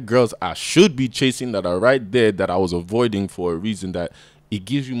 Well, there are girls I should be chasing that are right there that I was avoiding for a reason that it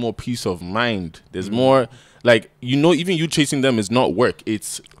gives you more peace of mind. There's more, like, even you chasing them is not work.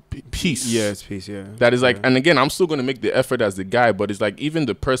 It's peace. Yeah, it's peace, yeah. That is like, and again, I'm still going to make the effort as the guy, but it's like even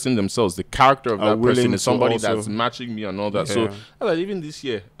the person themselves, the character of that person is somebody that's matching me and all that. So, like, even this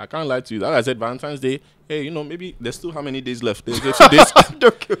year, I can't lie to you. Like I said, Valentine's Day, hey, maybe there's still how many days left? There's a few days.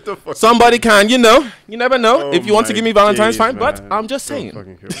 Somebody can, you never know. If you want to give me Valentine's, fine. But I'm just saying.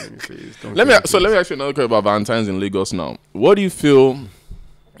 Let me ask you another question about Valentine's in Lagos now. What do you feel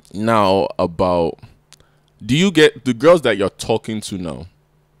now about? Do you get the girls that you're talking to now?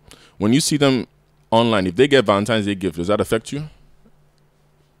 When you see them online, if they get Valentine's Day gift, does that affect you?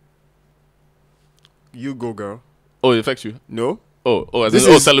 You go, girl. Oh, it affects you? No.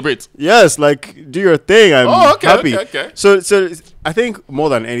 Celebrate. Yes, like do your thing. I'm happy. Okay. So I think more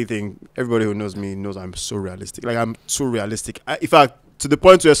than anything, everybody who knows me knows I'm so realistic. Like I'm so realistic. In fact, to the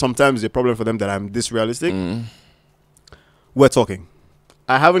point where sometimes it's a problem for them that I'm this realistic. We're talking.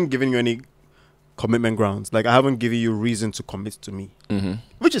 I haven't given you any commitment grounds. Like I haven't given you reason to commit to me,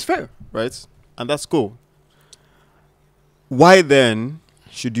 which is fair, right? And that's cool. Why then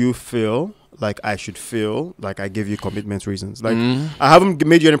should you feel like I should feel like I give you commitment reasons? Like I haven't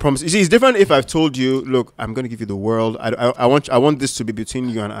made you any promise. You see, it's different if I've told you, look, I'm going to give you the world. I want this to be between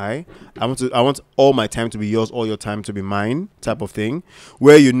you and I. I want all my time to be yours, all your time to be mine, type of thing.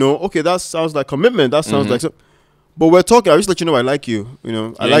 Where okay, that sounds like commitment. That sounds like so. But we're talking. I just let you know I like you.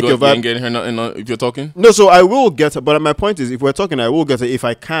 I like your vibe. You ain't getting her nothing if you're talking? No, so I will get her. But my point is, if we're talking, I will get her. If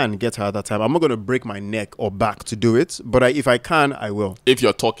I can get her at that time, I'm not going to break my neck or back to do it. But if I can, I will. If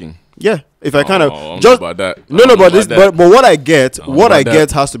you're talking? Yeah. If I can, just about that. But what I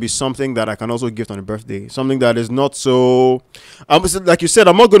get, has to be something that I can also gift on a birthday. Something that is not so. Like you said,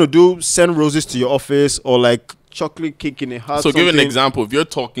 I'm not going to send roses to your office or like chocolate cake in a heart. So give an example. If you're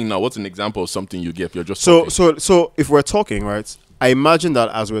talking now, what's an example of something you give? You're just talking. So if we're talking, right? I imagine that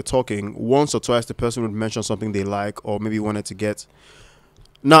as we're talking, once or twice the person would mention something they like or maybe wanted to get.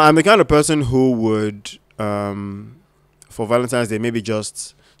 Now I'm the kind of person who would, for Valentine's Day, maybe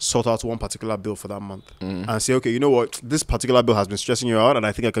just sort out one particular bill for that month and say, okay, you know what, this particular bill has been stressing you out and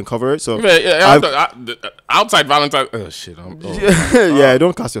I think I can cover it. So outside Valentine's,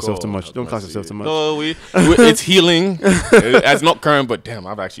 don't cast yourself too much. Don't cast yourself too much. No, it's healing. It's not current, but damn,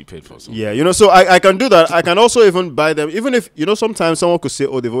 I've actually paid for something. Yeah, so I can do that. I can also even buy them, even if sometimes someone could say,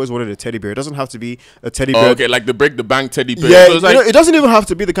 oh, they've always wanted a teddy bear. It doesn't have to be a teddy bear. Okay, like the break the bank teddy bear. Yeah, so it doesn't even have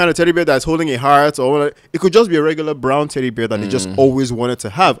to be the kind of teddy bear that's holding a heart, or it could just be a regular brown teddy bear that they just always wanted to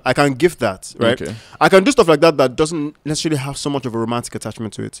have. I can gift that, right? Okay. I can do stuff like that doesn't necessarily have so much of a romantic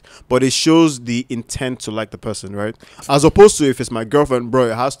attachment to it, but it shows the intent to like the person, right? As opposed to if it's my girlfriend, bro,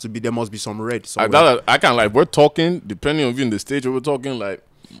 it has to be, there must be some red somewhere. I can't, like, we're talking, depending on even the stage we're talking, like,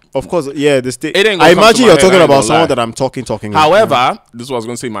 of course, yeah, the stage. I imagine you're talking about someone that I'm talking However, this is what I was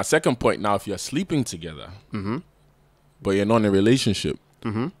going to say, my second point now, if you're sleeping together, but you're not in a relationship,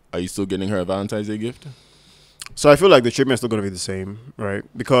 are you still getting her a Valentine's Day gift? So I feel like the treatment is still going to be the same, right?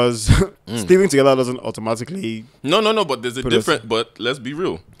 Because sleeping together doesn't automatically... No, but there's a different... But let's be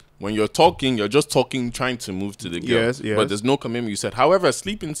real. When you're talking, you're just talking, trying to move to the girl. Yes. But there's no commitment, you said. However,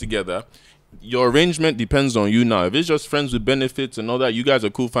 sleeping together, your arrangement depends on you now. If it's just friends with benefits and all that, you guys are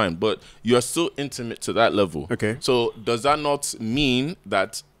cool, fine. But you're still intimate to that level. Okay. So does that not mean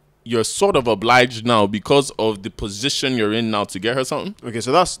that you're sort of obliged now because of the position you're in now to get her something? Okay,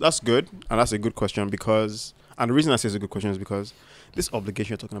 so that's good, and that's a good question because, and the reason I say it's a good question is because this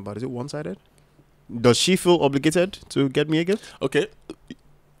obligation you're talking about, is it one-sided? Does she feel obligated to get me a gift? Okay.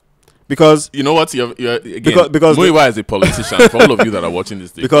 Because you know what, you're again, because Muiwa is a politician. For all of you that are watching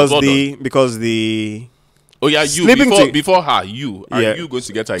this thing, because well the oh yeah, you before her, are you going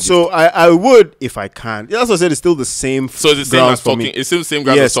to get her a gift? So I would if I can. Yeah, that's what I said. It's still the same. So it's the same as talking. It's still the same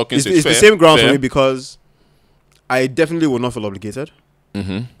ground as talking. It's the same ground for me because I definitely will not feel obligated.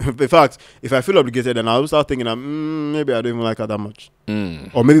 In fact, if I feel obligated, then I'll start thinking, maybe I don't even like her that much,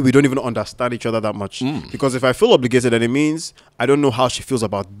 or maybe we don't even understand each other that much. Because if I feel obligated, then it means I don't know how she feels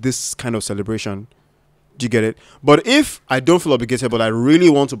about this kind of celebration. Do you get it? But if I don't feel obligated, but I really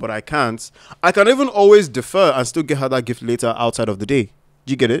want to, but I can't, I can even always defer and still get her that gift later outside of the day.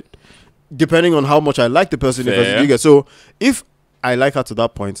 Do you get it? Depending on how much I like the person. So if I like her to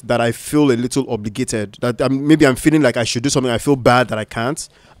that point that I feel a little obligated, that maybe I'm feeling like I should do something, I feel bad that I can't,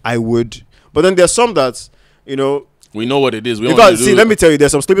 I would. But then there's some that, we know what it is. Let me tell you,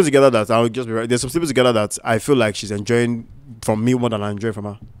 there's some sleeping together that I'll just be right. There's some sleeping together that I feel like she's enjoying from me more than I enjoy from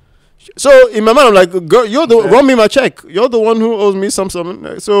her. So in my mind, I'm like, girl, run me my check. You're the one who owes me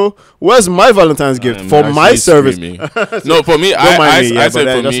something. So where's my Valentine's gift for my service? No, for me, I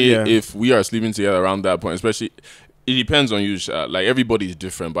said for me, if we are sleeping together around that point, especially, it depends on you. Like everybody's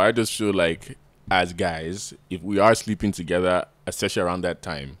different, but I just feel like as guys, if we are sleeping together, especially around that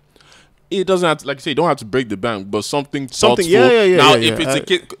time, it doesn't have to, like you say, you don't have to break the bank, but something thoughtful. Now, if it's a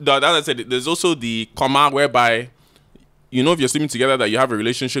kid, as I said, there's also the comma whereby, if you're sleeping together, that you have a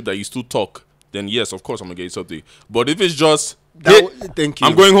relationship, that you still talk, then yes, of course, I'm going to get you something. But if it's just, thank you,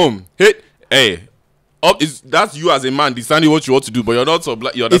 I'm going home, that's you as a man deciding what you want to do, but you're not so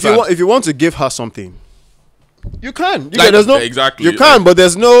if you want to give her something, you can. Exactly. You can, but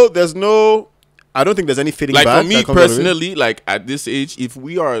there's no. I don't think there's any fitting back. Like for me personally, like at this age, if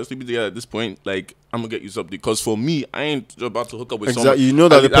we are sleeping together at this point, like I'm gonna get you something. Because for me, I ain't about to hook up with someone. You know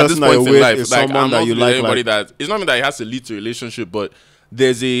that the person that you're with is someone that you like. Anybody that it's not mean that it has to lead to a relationship, but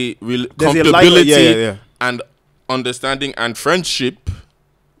there's a comfortability and understanding and friendship.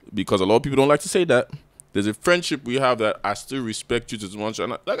 Because a lot of people don't like to say that. There's a friendship we have that I still respect you as much.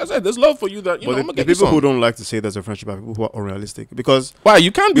 And like I said, there's love for you that, the people who don't like to say there's a friendship are people who are unrealistic. Because why?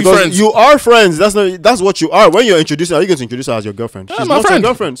 You can't be friends. You are friends. That's what you are. When you're introducing her, you're going to introduce her as your girlfriend. She's not your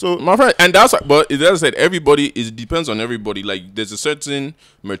girlfriend. So my friend. And but as I said, it depends on everybody. Like there's a certain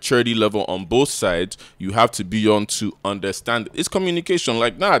maturity level on both sides you have to be on to understand. It's communication.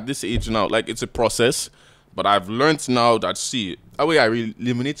 Like at this age now, like it's a process. But I've learned now that, that way I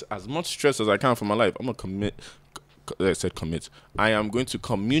eliminate as much stress as I can from my life. I'm going to commit. I am going to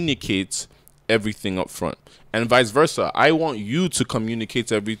communicate everything up front. And vice versa. I want you to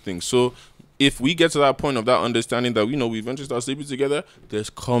communicate everything. So if we get to that point of that understanding that, we eventually start sleeping together, there's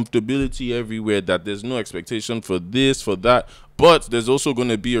comfortability everywhere, that there's no expectation for this, for that. But there's also going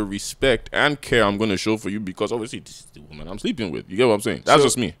to be a respect and care I'm going to show for you because obviously this is the woman I'm sleeping with. You get what I'm saying? That's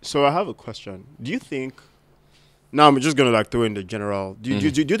just me. So I have a question. Do you think... Now I'm just gonna throw in the general. Do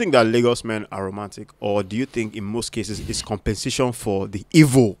you think that Lagos men are romantic, or do you think in most cases it's compensation for the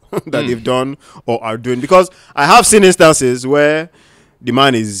evil that they've done or are doing? Because I have seen instances where the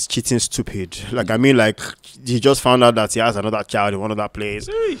man is cheating stupid. Like he just found out that he has another child in one of that place,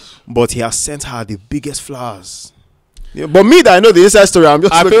 but he has sent her the biggest flowers. Yeah, but me that I know the inside story, I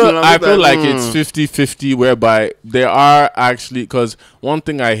feel like it's 50-50 whereby there are actually, because one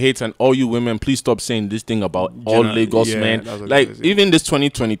thing I hate, and all you women, please stop saying this thing about all Lagos men. Like even this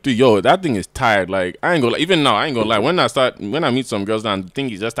 2023, that thing is tired. Like I ain't gonna lie, even now, I ain't gonna lie. When I meet some girls now and the thing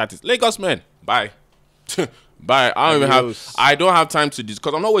is just started, Lagos men, bye. Bye. I don't have time to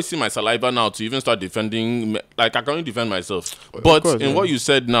because I'm not wasting my saliva now to even start defending. Like I can only defend myself. But what you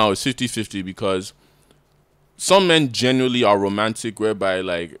said now is 50-50 because some men genuinely are romantic, whereby,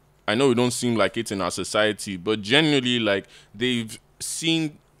 like, I know it don't seem like it in our society, but genuinely, like, they've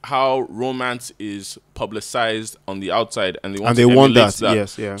seen how romance is publicized on the outside, and they want that.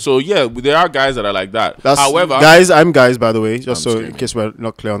 Yes, yeah. So yeah, there are guys that are like that. However, I'm guys, by the way, just in case we're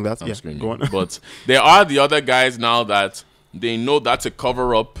not clear on that. Go on. But there are the other guys now that they know that's a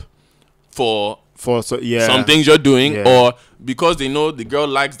cover up for some things you're doing, or because they know the girl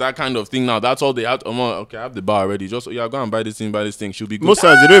likes that kind of thing now, that's all they have. Okay, I have the bar already. Just go and buy this thing. She'll be good. Most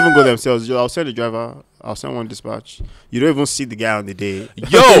times they don't even go themselves. I'll send the driver. I'll send one dispatch. You don't even see the guy on the day.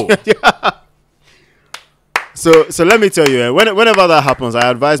 Yo. So let me tell you, whenever that happens, I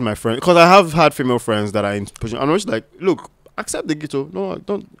advise my friend, because I have had female friends that are in pushing. I'm always like, look, accept the ghetto. No,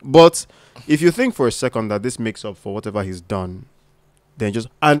 don't. But if you think for a second that this makes up for whatever he's done, then just,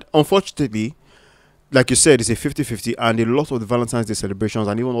 and unfortunately, like you said, it's a 50-50, and a lot of the Valentine's Day celebrations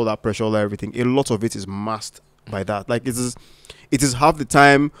and even all that pressure, all that everything, a lot of it is masked by that. Like it is half the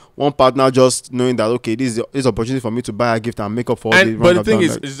time one partner just knowing that, okay, this is opportunity for me to buy a gift and make up for all the wrong. But the thing done.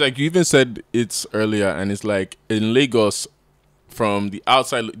 is, it's like you even said it earlier, and it's like in Lagos, from the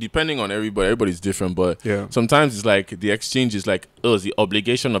outside, depending on everybody's different, but yeah, sometimes it's like the exchange is like, oh, it's the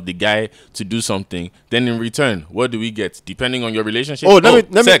obligation of the guy to do something. Then in return, what do we get? Depending on your relationship. Oh,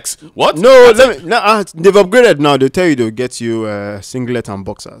 let me sex. What? No, they've upgraded now. They tell you they'll get you singlet and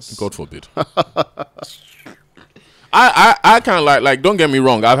boxers. God forbid. I kind of like don't get me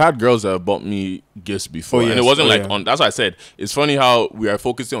wrong, I've had girls that have bought me gifts before, and it wasn't on. That's why I said it's funny how we are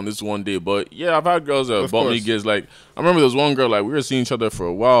focusing on this one day, but yeah, I've had girls that have bought me gifts. Like I remember there was one girl, like we were seeing each other for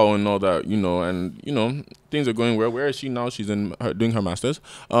a while and all that, and things are going well. Where is she now? She's doing her masters.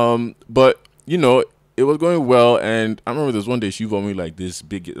 But it was going well, and I remember there was one day she bought me like this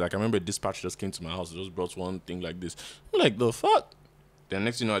big, like I remember a dispatch just came to my house, just brought one thing like this. I'm like, the fuck. Then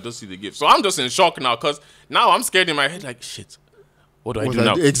next I just see the gift. So I'm just in shock now, because now I'm scared in my head, like, shit, what do I do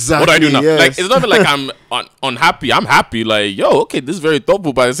now? Exactly. What do I do now? Yes. Like, it's not like I'm unhappy. I'm happy. Like, yo, okay, this is very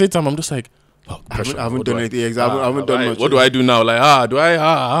thoughtful. But at the same time, I'm just like, oh, I haven't done anything. Exactly. I haven't done much. What do I do now? Like, do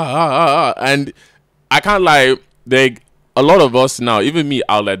I? And I can't lie. Like, a lot of us now, even me,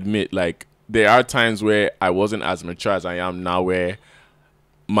 I'll admit, like, there are times where I wasn't as mature as I am now, where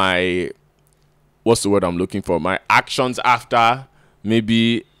what's the word I'm looking for? My actions after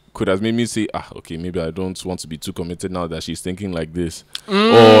maybe could have made me say, okay, maybe I don't want to be too committed now that she's thinking like this. Or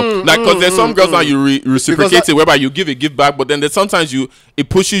like, because there's some girls now you reciprocate it, whereby you give a give back, but then there's sometimes it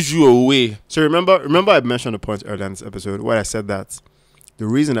pushes you away. So remember I mentioned a point earlier in this episode where I said that the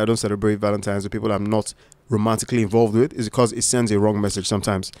reason I don't celebrate Valentine's with people I'm not romantically involved with is because it sends a wrong message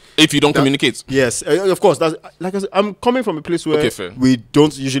sometimes. If you don't communicate. Yes, of course. That's like I said, I'm coming from a place where we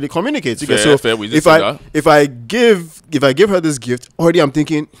don't usually communicate. Fair, so fair. If I give her this gift, already I'm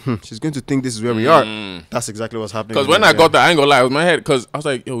thinking she's going to think this is where we are. That's exactly what's happening. Because when I got that, I ain't gonna lie, it was my head, because I was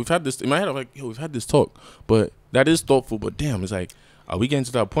like, yo, we've had this in my head. I'm like, yo, we've had this talk, but that is thoughtful. But damn, it's like, are we getting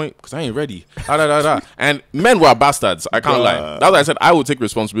to that point? Because I ain't ready. And men were bastards. I can't lie. That's why I said I will take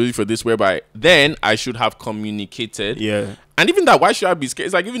responsibility for this, whereby then I should have communicated. Yeah. And even that, why should I be scared?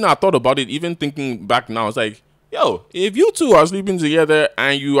 It's like, even though I thought about it, even thinking back now, it's like, yo, if you two are sleeping together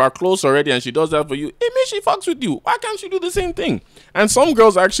and you are close already and she does that for you, it means she fucks with you. Why can't she do the same thing? And some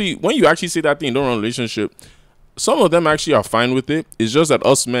girls actually, when you actually say that thing, don't run a relationship, some of them actually are fine with it. It's just that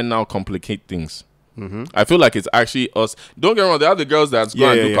us men now complicate things. I feel like it's actually us. Don't get me wrong, there are the girls that's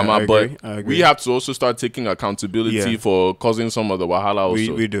going to come out, but we have to also start taking accountability for causing some of the wahala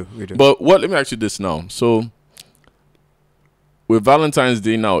also. We do. But let me ask you this now. So, with Valentine's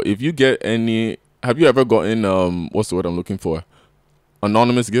Day now, if you get have you ever gotten, what's the word I'm looking for?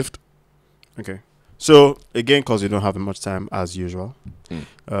 Anonymous gift? Okay. So, again, because we don't have much time as usual,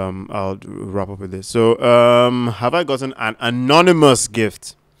 I'll wrap up with this. So, have I gotten an anonymous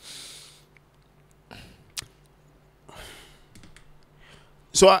gift?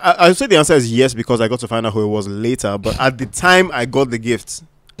 So I would say the answer is yes, because I got to find out who it was later. But at the time I got the gift,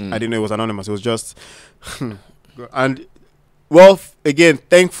 I didn't know it was anonymous. It was just, and well, again,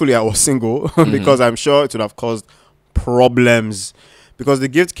 thankfully I was single because I'm sure it would have caused problems, because the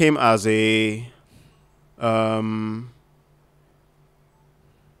gift came as a, one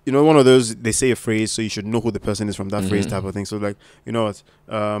of those, they say a phrase, so you should know who the person is from that phrase type of thing. So like, you know what,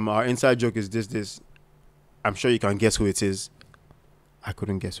 our inside joke is this. I'm sure you can guess who it is. I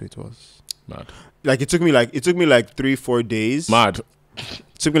couldn't guess who it was. Mad. Like it took me like 3-4 days. Mad. It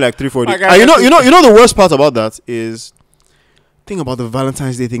took me like 3-4 days. And you know the worst part about that is, thing about the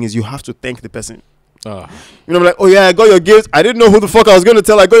Valentine's Day thing is you have to thank the person. I'm like, oh yeah, I got your gift. I didn't know who the fuck I was going to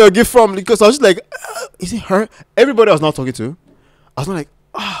tell I got your gift from, because I was just like, is it her? Everybody I was not talking to, I was not like,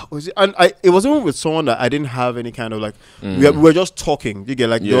 was it? And it was even with someone that I didn't have any kind of like, we were just talking. You get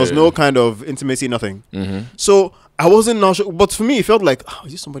like, there was no kind of intimacy, nothing. So I wasn't now sure, but for me it felt like,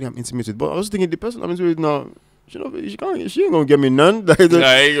 is this somebody I'm intimate with? But I was thinking the person I'm intimate with now, she ain't gonna get me none. So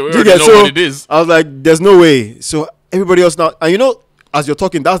what it is. I was like, there's no way. So everybody else now, and as you're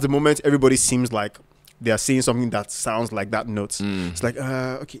talking, that's the moment everybody seems like they are saying something that sounds like that note. It's like,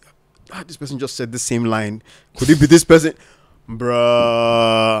 okay, this person just said the same line. Could it be this person?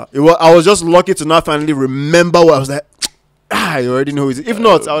 Bruh. I was just lucky to not finally remember what I was like. I already know who it is. If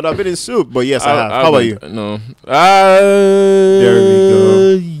not, I would have been in soup. But yes, I have. How about you? No. There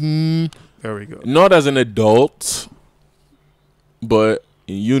we go. There we go. Not as an adult, but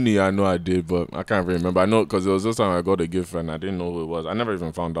in uni, I know I did, but I can't even remember. I know because it was this time I got a gift and I didn't know who it was. I never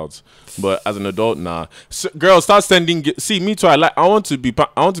even found out. But as an adult, nah. So, girls, start sending. See, me too. I want to be.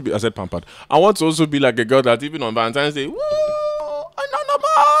 I said pampered. I want to also be like a girl that even on Valentine's Day, woo,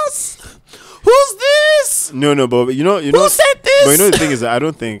 anonymous. Who's this? No, but you know, who said this? But you know the thing is that I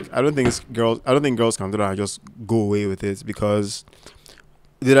don't think girls can do that and just go away with it, because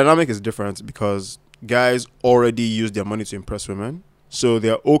the dynamic is different, because guys already use their money to impress women. So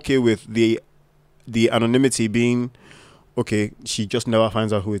they're okay with the anonymity being, okay, she just never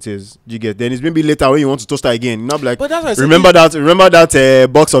finds out who it is. You get? Then it's maybe later when you want to toast her again. Not like, remember that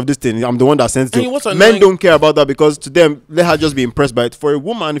box of this thing. I'm the one that sends it. Men don't care about that, because to them, let her just be impressed by it. For a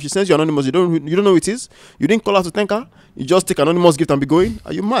woman, if she sends you anonymous, you don't know who it is. You didn't call her to thank her. You just take anonymous gift and be going.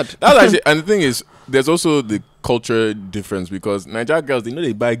 Are you mad? That's actually, and the thing is, there's also the culture difference, because Nigerian girls, they know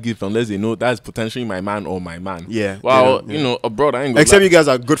they buy gifts unless they know that's potentially my man or my man. Yeah. Well, you know, abroad, I ain't gonna except lie. you guys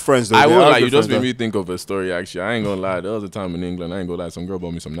are good friends though. I will lie. You just made me think of a story. Actually, I ain't gonna lie. There was a time in England. I ain't gonna lie. Some girl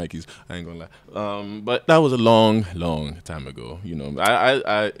bought me some Nikes. I ain't gonna lie. But that was a long time ago. You know,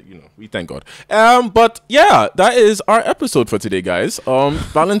 you know, we thank God. But yeah, that is our episode for today, guys.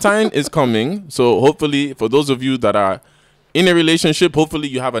 Valentine is coming, so hopefully, for those of you that are in a relationship, hopefully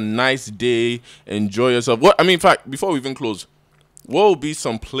you have a nice day. Enjoy yourself. In fact, before we even close, what would be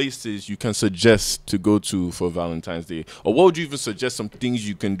some places you can suggest to go to for Valentine's Day? Or what would you even suggest some things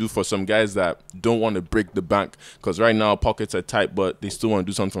you can do for some guys that don't want to break the bank? Because right now, pockets are tight, but they still want to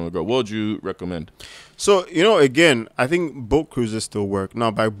do something for a girl. What would you recommend? So, you know, again, I think boat cruises still work.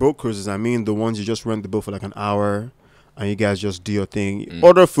 Now, by boat cruises, I mean the ones you just rent the boat for like an hour and you guys just do your thing.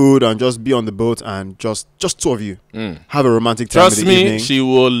 Order food and just be on the boat and just two of you. Have a romantic time in the evening. Trust me, she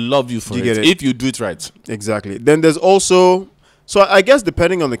will love you for it if you do it right. Exactly. Then there's also... So I guess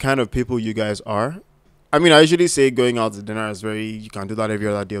depending on the kind of people you guys are, I mean, I usually say going out to dinner is you can do that every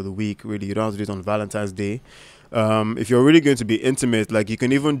other day of the week, really. You don't have to do it on Valentine's Day. If you're really going to be intimate, like you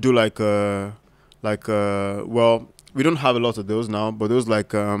can even do well, we don't have a lot of those now, but those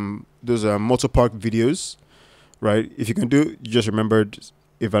motor park videos, right? If you can do, you just remembered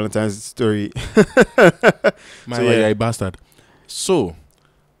a Valentine's story. My bastard. So,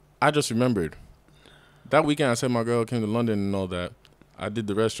 I just remembered. That weekend, I said my girl came to London and all that. I did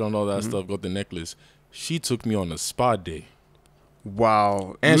the restaurant, all that stuff, got the necklace. She took me on a spa day.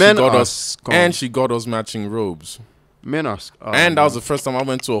 Wow. And she got us matching robes. Men are and that was the first time I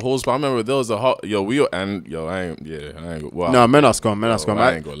went to a whole spa. I remember there was a hot wow. No, men are scum. Men are scum.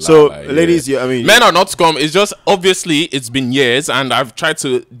 I ain't gonna lie, so ladies, yeah, I mean, men are not scum. It's just obviously it's been years and I've tried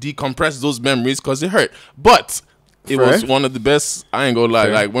to decompress those memories because it hurt. But it was one of the best. I ain't gonna lie.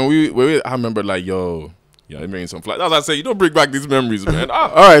 Like when we I remember like yeah, it bringing some flight. That's what I say. You don't bring back these memories, man.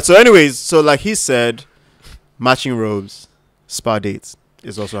 All right. So, anyways, so like he said, matching robes, spa dates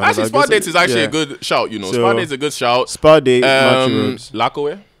is also actually spa dates is actually a good shout. You know, so, spa dates is a good shout. Spa date, matching robes,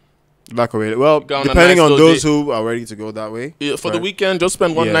 Lockaway. Well, depending on those who are ready to go that way. Yeah, for the weekend, just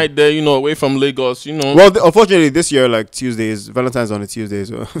spend one night there, you know, away from Lagos, you know. Well, unfortunately, this year, like Tuesdays, Valentine's on a Tuesday,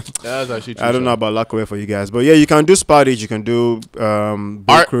 so that's actually true. I don't know about Lockaway for you guys, but yeah, you can do spa dates, you can do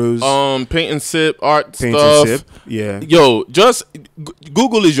boat cruise, paint and sip, art paint stuff. And sip. Yeah. Yo, just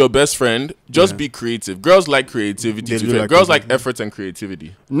Google is your best friend. Just be creative. Girls like creativity. Girls like effort and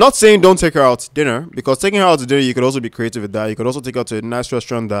creativity. Not saying don't take her out to dinner, because taking her out to dinner, you could also be creative with that. You could also take her to a nice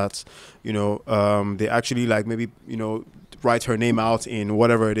restaurant that, you know, they actually like maybe, you know, write her name out in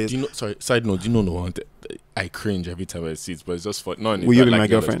whatever it is. Do you know, sorry, side note, do you know the one I cringe every time I see it, but it's just for no. Will you be my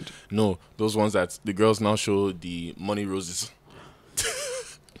girlfriend? No, those ones that the girls now show the money roses.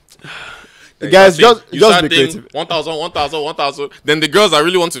 Guys, just be creative. 1,000. Then the girls that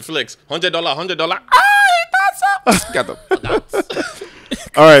really want to flex, $100. Get them.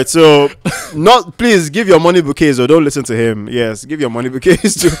 All right, so please give your money bouquets or don't listen to him. Yes, give your money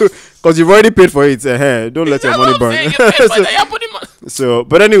bouquets too, because you've already paid for it. Don't let your money burn. So,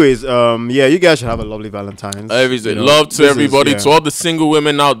 but anyways, yeah, you guys should have a lovely Valentine's. Love to everybody, to all the single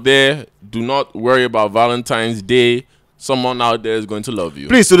women out there. Do not worry about Valentine's Day. Someone out there is going to love you.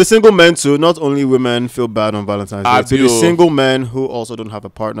 Please, to the single men too, not only women feel bad on Valentine's Day. To the single men who also don't have a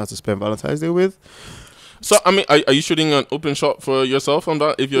partner to spend Valentine's Day with. So, I mean, are you shooting an open shot for yourself on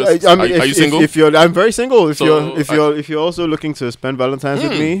that? If you're, are you single? I'm very single. If you're also looking to spend Valentine's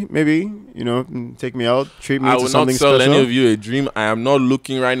with me, maybe, you know, take me out, treat me to something special. I will not sell any of you a dream. I am not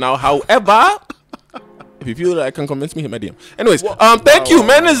looking right now. However, if you feel that I can convince me, hit my DM. Anyways, thank you,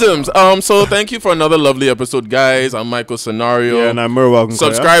 Menisms. So thank you for another lovely episode, guys. I'm Michael Scenario. Yeah, and I'm more welcome.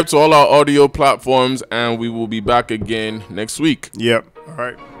 Subscribe to all our audio platforms, and we will be back again next week. Yep. All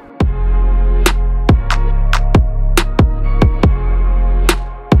right.